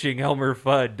catfishing Elmer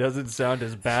Fudd doesn't sound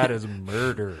as bad as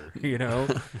murder, you know?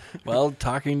 Well,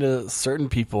 talking to certain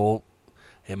people,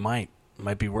 it might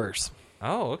be worse.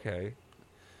 Oh, okay.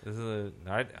 This is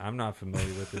I'm not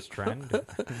familiar with this trend.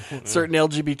 Certain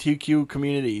LGBTQ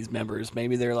communities members,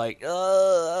 maybe they're like,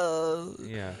 Yeah,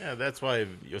 Yeah, that's why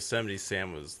Yosemite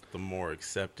Sam was the more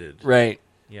accepted right,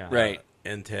 yeah. right.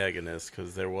 antagonist,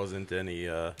 because there wasn't any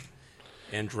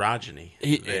androgyny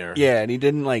there. Yeah, and he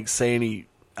didn't like say any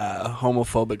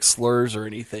homophobic slurs or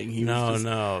anything. He was just,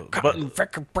 No.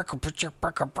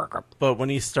 But when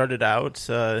he started out,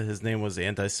 his name was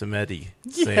Anti-Semitic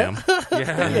Sam. Yeah.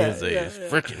 And he was a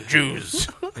frickin' Jews.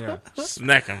 Yeah.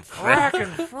 Snacking.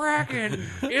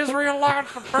 Fracking, Israelites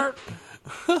for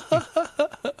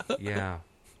Yeah.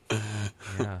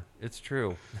 Yeah, it's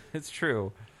true. It's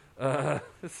true.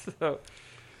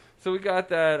 So we got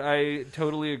that. I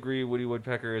totally agree. Woody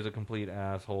Woodpecker is a complete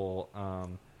asshole.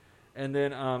 And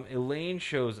then Elaine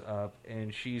shows up,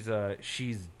 and she's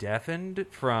deafened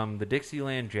from the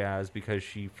Dixieland Jazz because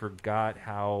she forgot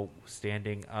how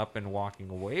standing up and walking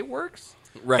away works.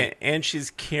 right. And she's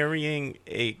carrying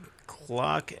a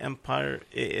clock empire.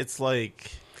 It's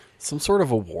like... Some sort of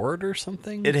award or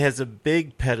something? It has a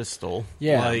big pedestal.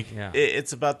 Yeah. Like, Yeah.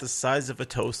 it's about the size of a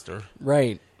toaster.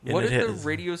 Right. And What it did the has-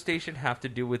 radio station have to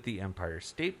do with the Empire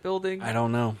State Building? I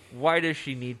don't know. Why does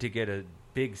she need to get a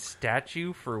big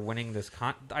statue for winning this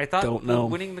I thought Don't know.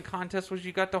 winning the contest was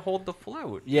you got to hold the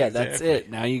float. Yeah, that's Exactly. it.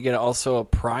 Now you get also a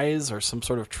prize or some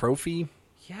sort of trophy.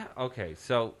 Yeah, okay.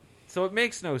 So it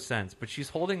makes no sense, but she's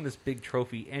holding this big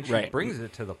trophy and she Right. brings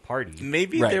it to the party.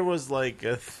 Maybe Right. there was like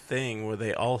a thing where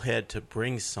they all had to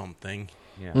bring something.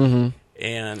 Yeah. Mm-hmm.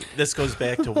 And this goes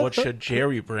back to what should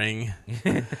Jerry bring,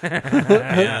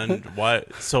 and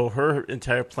what. So her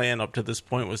entire plan up to this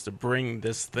point was to bring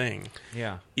this thing,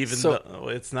 Yeah. even So- though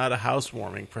it's not a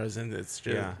housewarming present. It's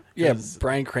just Yeah. Yeah, 'cause-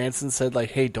 Bryan Cranston said,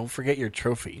 like, hey, don't forget your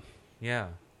trophy. Yeah.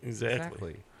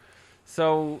 exactly.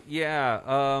 So,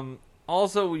 yeah,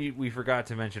 also we forgot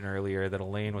to mention earlier that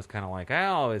Elaine was kind of like, I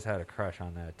always had a crush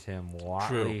on that Tim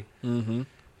Watley. Mm-hmm.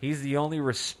 He's the only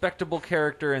respectable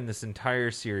character in this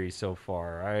entire series so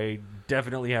far. I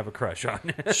definitely have a crush on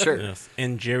him. Sure. Yes.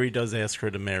 And Jerry does ask her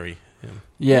to marry him.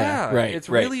 Yeah, right. It's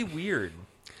right. really weird.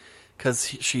 Because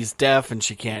she's deaf and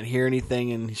she can't hear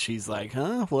anything, and she's like,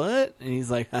 huh, what? And he's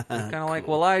like, Kind of like,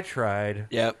 well, I tried.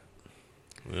 yep.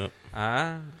 Yep.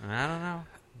 I don't know.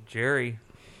 Jerry.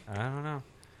 I don't know.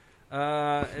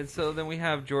 And so then we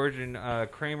have George and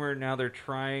Kramer. Now they're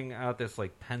trying out this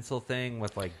like pencil thing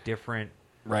with like different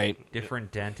Right,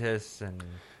 dentists, and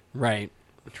right.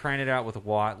 trying it out with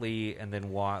Whatley, and then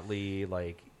Whatley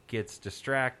like gets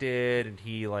distracted, and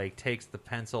he like takes the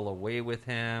pencil away with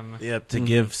him. Yep, to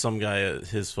give some guy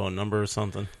his phone number or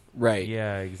something. Right.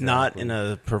 Yeah, exactly. Not in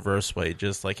a perverse way,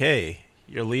 just like, hey,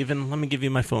 you're leaving, let me give you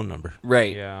my phone number.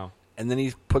 Right. Yeah. And then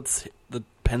he puts the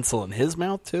pencil in his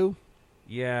mouth too.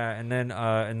 Yeah, and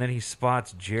then he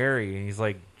spots Jerry, and he's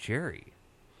like, Jerry,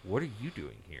 what are you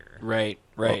doing here? Right.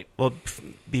 Right. Well,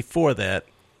 before that,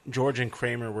 George and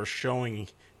Kramer were showing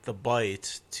the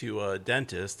bite to a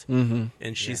dentist, and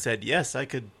she said, yes, I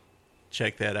could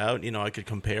check that out. I could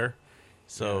compare.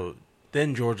 So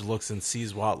then George looks and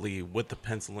sees Whatley with the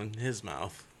pencil in his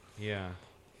mouth. Yeah.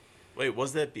 Wait,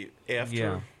 was that after?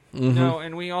 Yeah. No,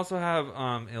 and we also have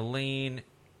Elaine.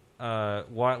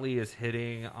 Whatley is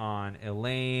hitting on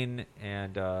Elaine,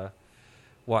 and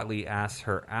Whatley asks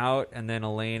her out, and then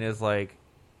Elaine is like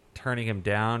turning him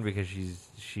down because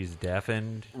she's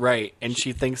deafened. Right. And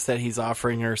she thinks that he's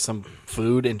offering her some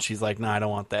food, and she's like, "No, I don't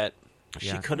want that."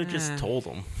 She could have just told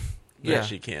him Yeah. that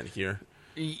she can't hear.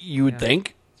 You would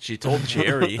think. She told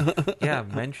Jerry. Yeah,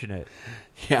 mention it.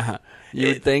 Yeah. You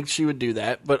would think she would do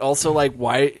that, but also like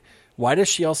why does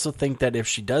she also think that if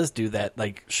she does do that,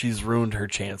 like she's ruined her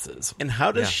chances? And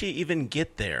how does Yeah. she even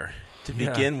get there to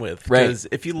Yeah. begin with? Right. Because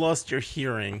if you lost your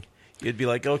hearing, you'd be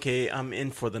like, okay, I'm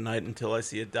in for the night until I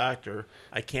see a doctor.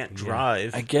 I can't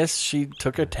drive. I guess she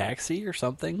took a taxi or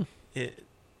something.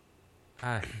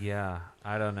 Yeah,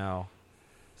 I don't know.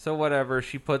 So whatever,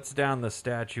 she puts down the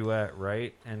statuette,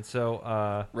 right? And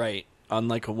so Right. On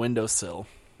like a windowsill.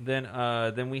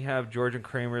 then we have George and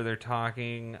Kramer. They're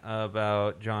talking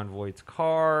about John Voight's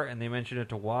car, and they mention it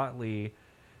to Whatley,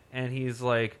 and he's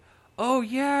like, "Oh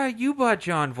yeah, you bought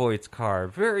John Voight's car.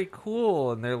 Very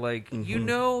cool." And they're like,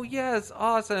 "Yes,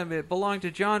 awesome. It belonged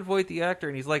to John Voight, the actor."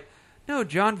 And he's like, "No,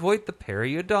 John Voight, the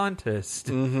periodontist."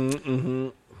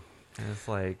 And it's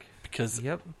like, Because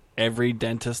yep, every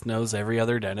dentist knows every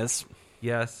other dentist.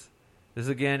 yes. This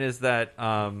again is that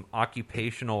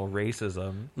occupational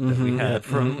racism that we had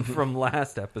from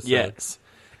last episode. Yes.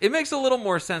 It makes a little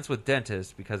more sense with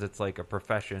dentists because it's like a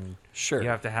profession. Sure. You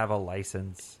have to have a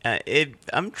license.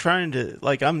 I'm trying to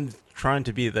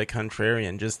be the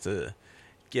contrarian just to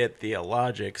get the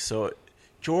logic. So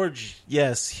George,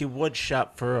 yes, he would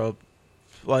shop for a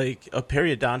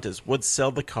periodontist would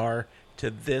sell the car to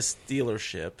this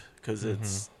dealership because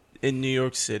it's in New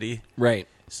York City. Right.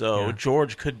 So Yeah.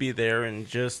 George could be there and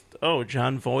just,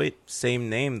 John Voight, same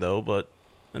name though, but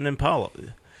an Impala.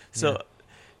 So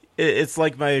it's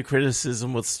like my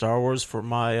criticism with Star Wars for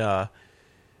my,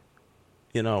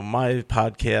 my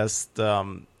podcast,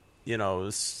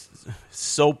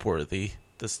 Soapworthy,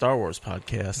 the Star Wars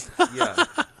podcast.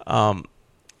 Yeah.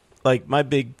 Like my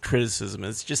big criticism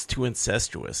is just too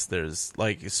incestuous. There's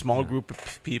like a small group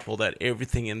of people that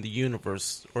everything in the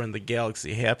universe or in the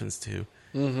galaxy happens to.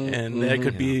 And that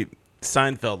could be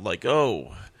Seinfeld, like,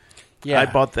 I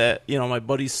bought that. My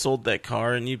buddy sold that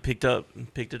car, and you picked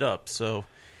it up. So,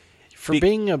 For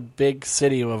being a big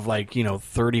city of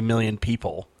 30 million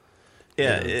people,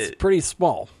 it's pretty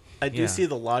small. I do see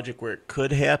the logic where it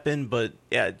could happen, but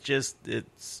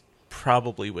it's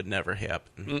probably would never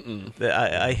happen.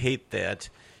 I hate that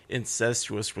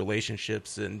incestuous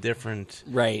relationships and different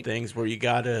things where you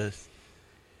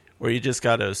just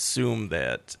gotta assume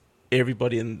that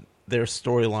everybody in their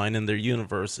storyline and their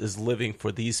universe is living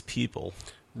for these people.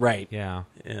 Right. Yeah.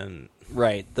 And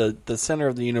Right. The center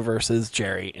of the universe is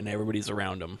Jerry, and everybody's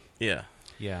around him. yeah.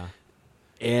 Yeah.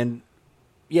 And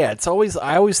I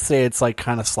always say it's like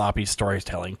kind of sloppy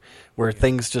storytelling, where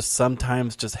things just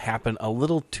sometimes just happen a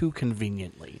little too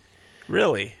conveniently.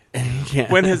 Really? Yeah.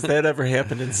 When has that ever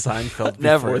happened in Seinfeld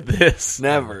Never. before this?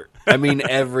 Never. I mean,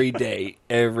 every day,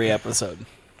 every episode.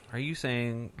 Are you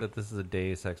saying that this is a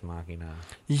Deus Ex Machina?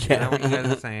 Yeah. Is that what you guys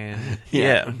are saying?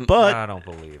 Yeah, but I don't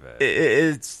believe it.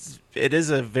 it is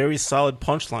a very solid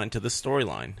punchline to the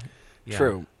storyline. Yeah.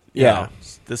 True. You Yeah. know,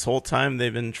 this whole time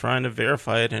they've been trying to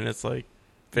verify it, and it's like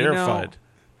verified.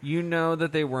 You know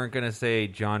that they weren't going to say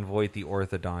John Voight the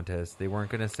orthodontist. They weren't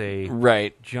going to say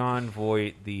Right. John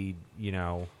Voight the,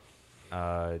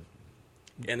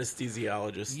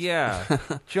 Anesthesiologist. yeah,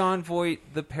 John Voight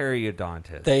the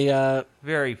periodontist. They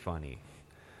Very funny.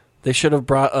 they should have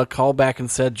brought a call back and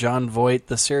said John Voight,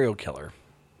 the serial killer.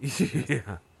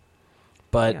 Yeah.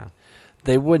 But Yeah.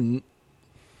 they wouldn't.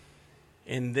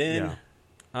 And then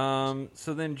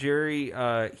So then Jerry,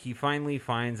 he finally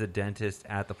finds a dentist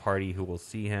at the party who will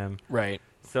see him. Right.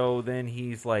 So then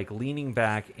he's like leaning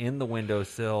back in the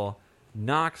windowsill,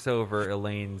 knocks over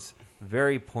Elaine's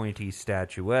very pointy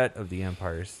statuette of the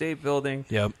Empire State Building,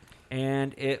 Yep.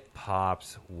 and it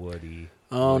pops Woody.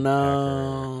 Oh, woodpecker.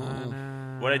 no. Oh,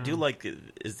 no. What I do like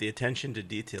is the attention to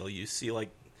detail. You see, like,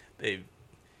 they've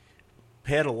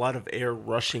had a lot of air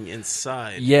rushing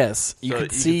inside. Yes, you So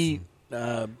could you see.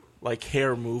 like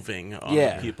hair moving on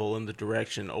Yeah. the people in the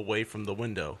direction away from the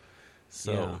window.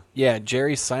 So Yeah,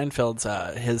 Jerry Seinfeld's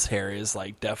his hair is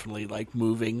like definitely like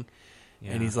moving,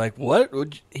 Yeah. and he's like, "What?"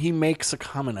 He makes a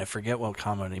comment. I forget what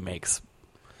comment he makes,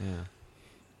 Yeah.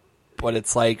 but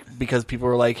it's like because people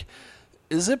are like,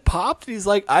 "Is it popped?" He's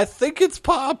like, "I think it's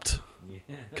popped,"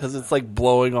 because it's like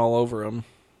blowing all over him.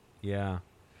 Yeah.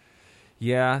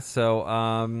 Yeah,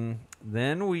 so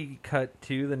then we cut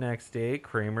to the next day.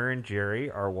 Kramer and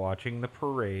Jerry are watching the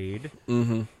parade.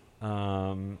 Mm-hmm.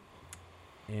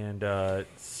 And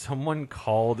someone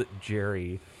called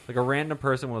Jerry. Like a random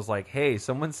person was like, hey,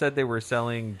 someone said they were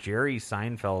selling Jerry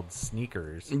Seinfeld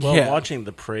sneakers. Well, Yeah. watching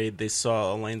the parade, they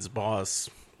saw Elaine's boss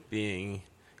being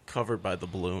covered by the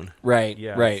balloon. Right,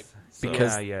 Yes. right, So-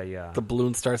 because Yeah. the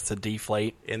balloon starts to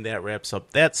deflate. And that wraps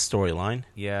up that storyline.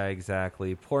 Yeah,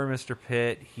 exactly. Poor Mr.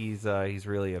 Pitt. He's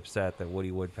really upset that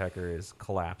Woody Woodpecker is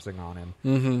collapsing on him.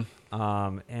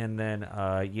 Mm-hmm. And then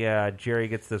Jerry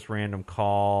gets this random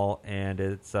call, and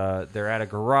it's they're at a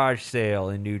garage sale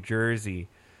in New Jersey,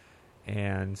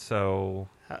 and so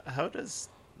How does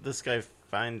this guy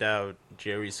find out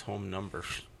Jerry's home number?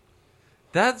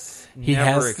 that's He never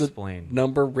has the explained.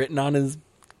 number written on his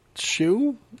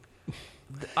shoe.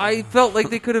 I felt like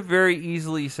they could have very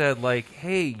easily said, like,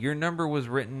 hey, your number was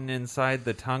written inside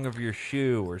the tongue of your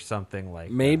shoe or something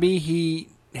like Maybe he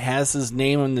has his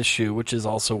name on the shoe, which is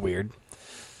also weird.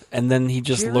 And then he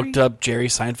just Jerry- looked up Jerry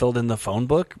Seinfeld in the phone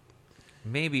book. that.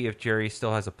 Maybe if Jerry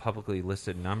still has a publicly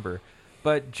listed number.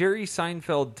 But Jerry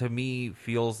Seinfeld, to me,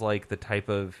 feels like the type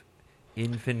of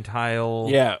infantile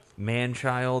Yeah.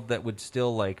 man-child that would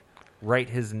still, like, write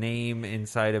his name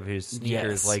inside of his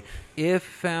sneakers. Yes. Like, if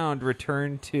found,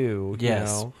 return to,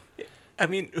 Yes. you know? I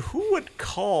mean, who would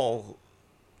call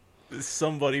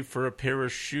somebody for a pair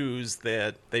of shoes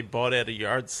that they bought at a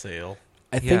yard sale?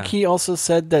 I Yeah. think he also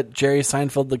said that Jerry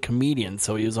Seinfeld, the comedian,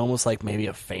 so he was almost like maybe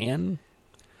a fan.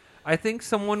 I think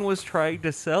someone was trying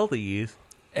to sell these.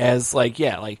 As like,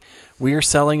 yeah, like we're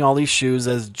selling all these shoes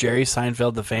as Jerry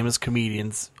Seinfeld, the famous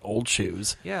comedian's old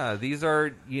shoes. Yeah, these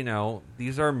are Meryl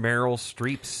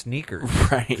Streep sneakers.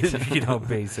 Right.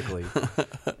 Basically.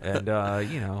 And,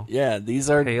 Yeah, these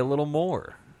are pay a little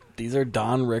more. these are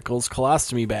Don Rickles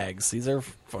colostomy bags. These are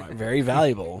very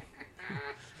valuable.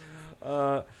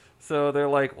 So they're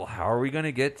like, well, how are we going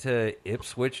to get to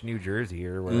Ipswich, New Jersey,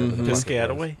 or whatever? the fuck it was?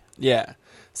 Piscataway? Yeah,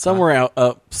 somewhere out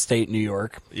upstate New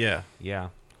York. Yeah. Yeah.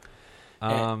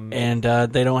 And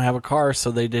they don't have a car,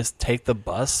 so they just take the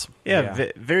bus. Yeah,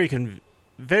 Yeah.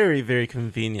 very, very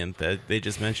convenient that they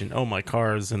just mentioned, oh, my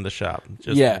car is in the shop.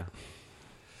 Just, Yeah.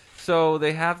 So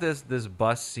they have this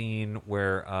bus scene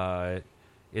where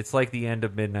it's like the end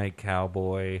of Midnight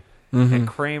Cowboy, and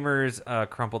Kramer's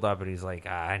crumpled up, and he's like,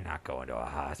 I'm not going to a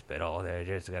hospital. They're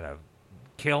just going to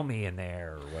kill me in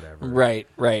there or whatever.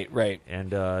 Right.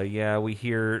 And we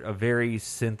hear a very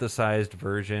synthesized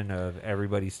version of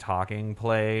Everybody's Talking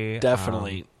play.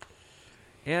 Definitely.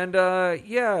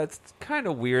 It's kind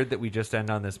of weird that we just end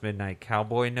on this Midnight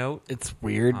Cowboy note. It's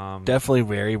weird. Um, Definitely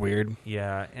very weird.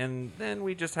 Yeah, and then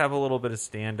we just have a little bit of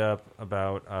stand-up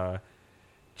about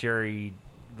Jerry,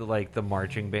 the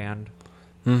marching band.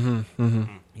 Mm-hmm.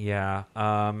 Yeah,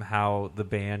 how the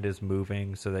band is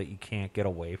moving so that you can't get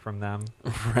away from them.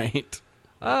 Right.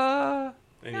 And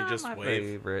you just my wave.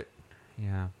 favorite.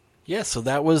 Yeah. Yeah, so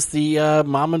that was the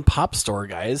mom and pop store,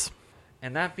 guys.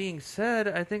 And that being said,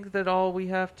 I think that all we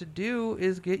have to do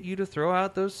is get you to throw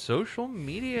out those social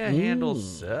media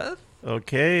handles, Seth.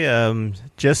 Okay,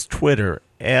 just Twitter,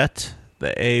 at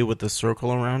the A with the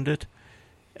circle around it,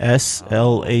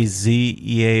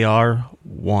 SLAZEAR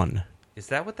 1 Is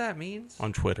that what that means?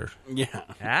 on Twitter. Yeah.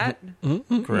 At?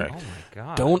 Correct. Oh my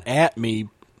god. Don't at me.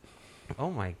 Oh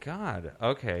my god.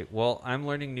 Okay, well, I'm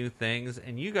learning new things,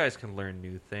 and you guys can learn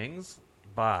new things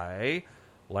by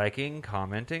liking,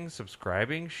 commenting,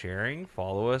 subscribing, sharing,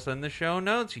 follow us in the show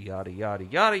notes, yada, yada,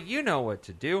 yada. You know what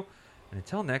to do. And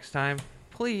until next time,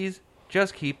 please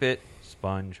just keep it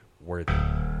sponge-worthy.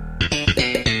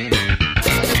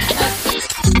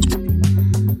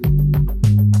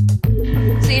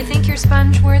 So you think you're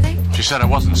sponge worthy? She said I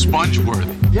wasn't sponge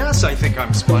worthy. Yes, I think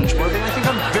I'm sponge worthy. I think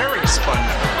I'm very sponge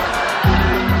worthy.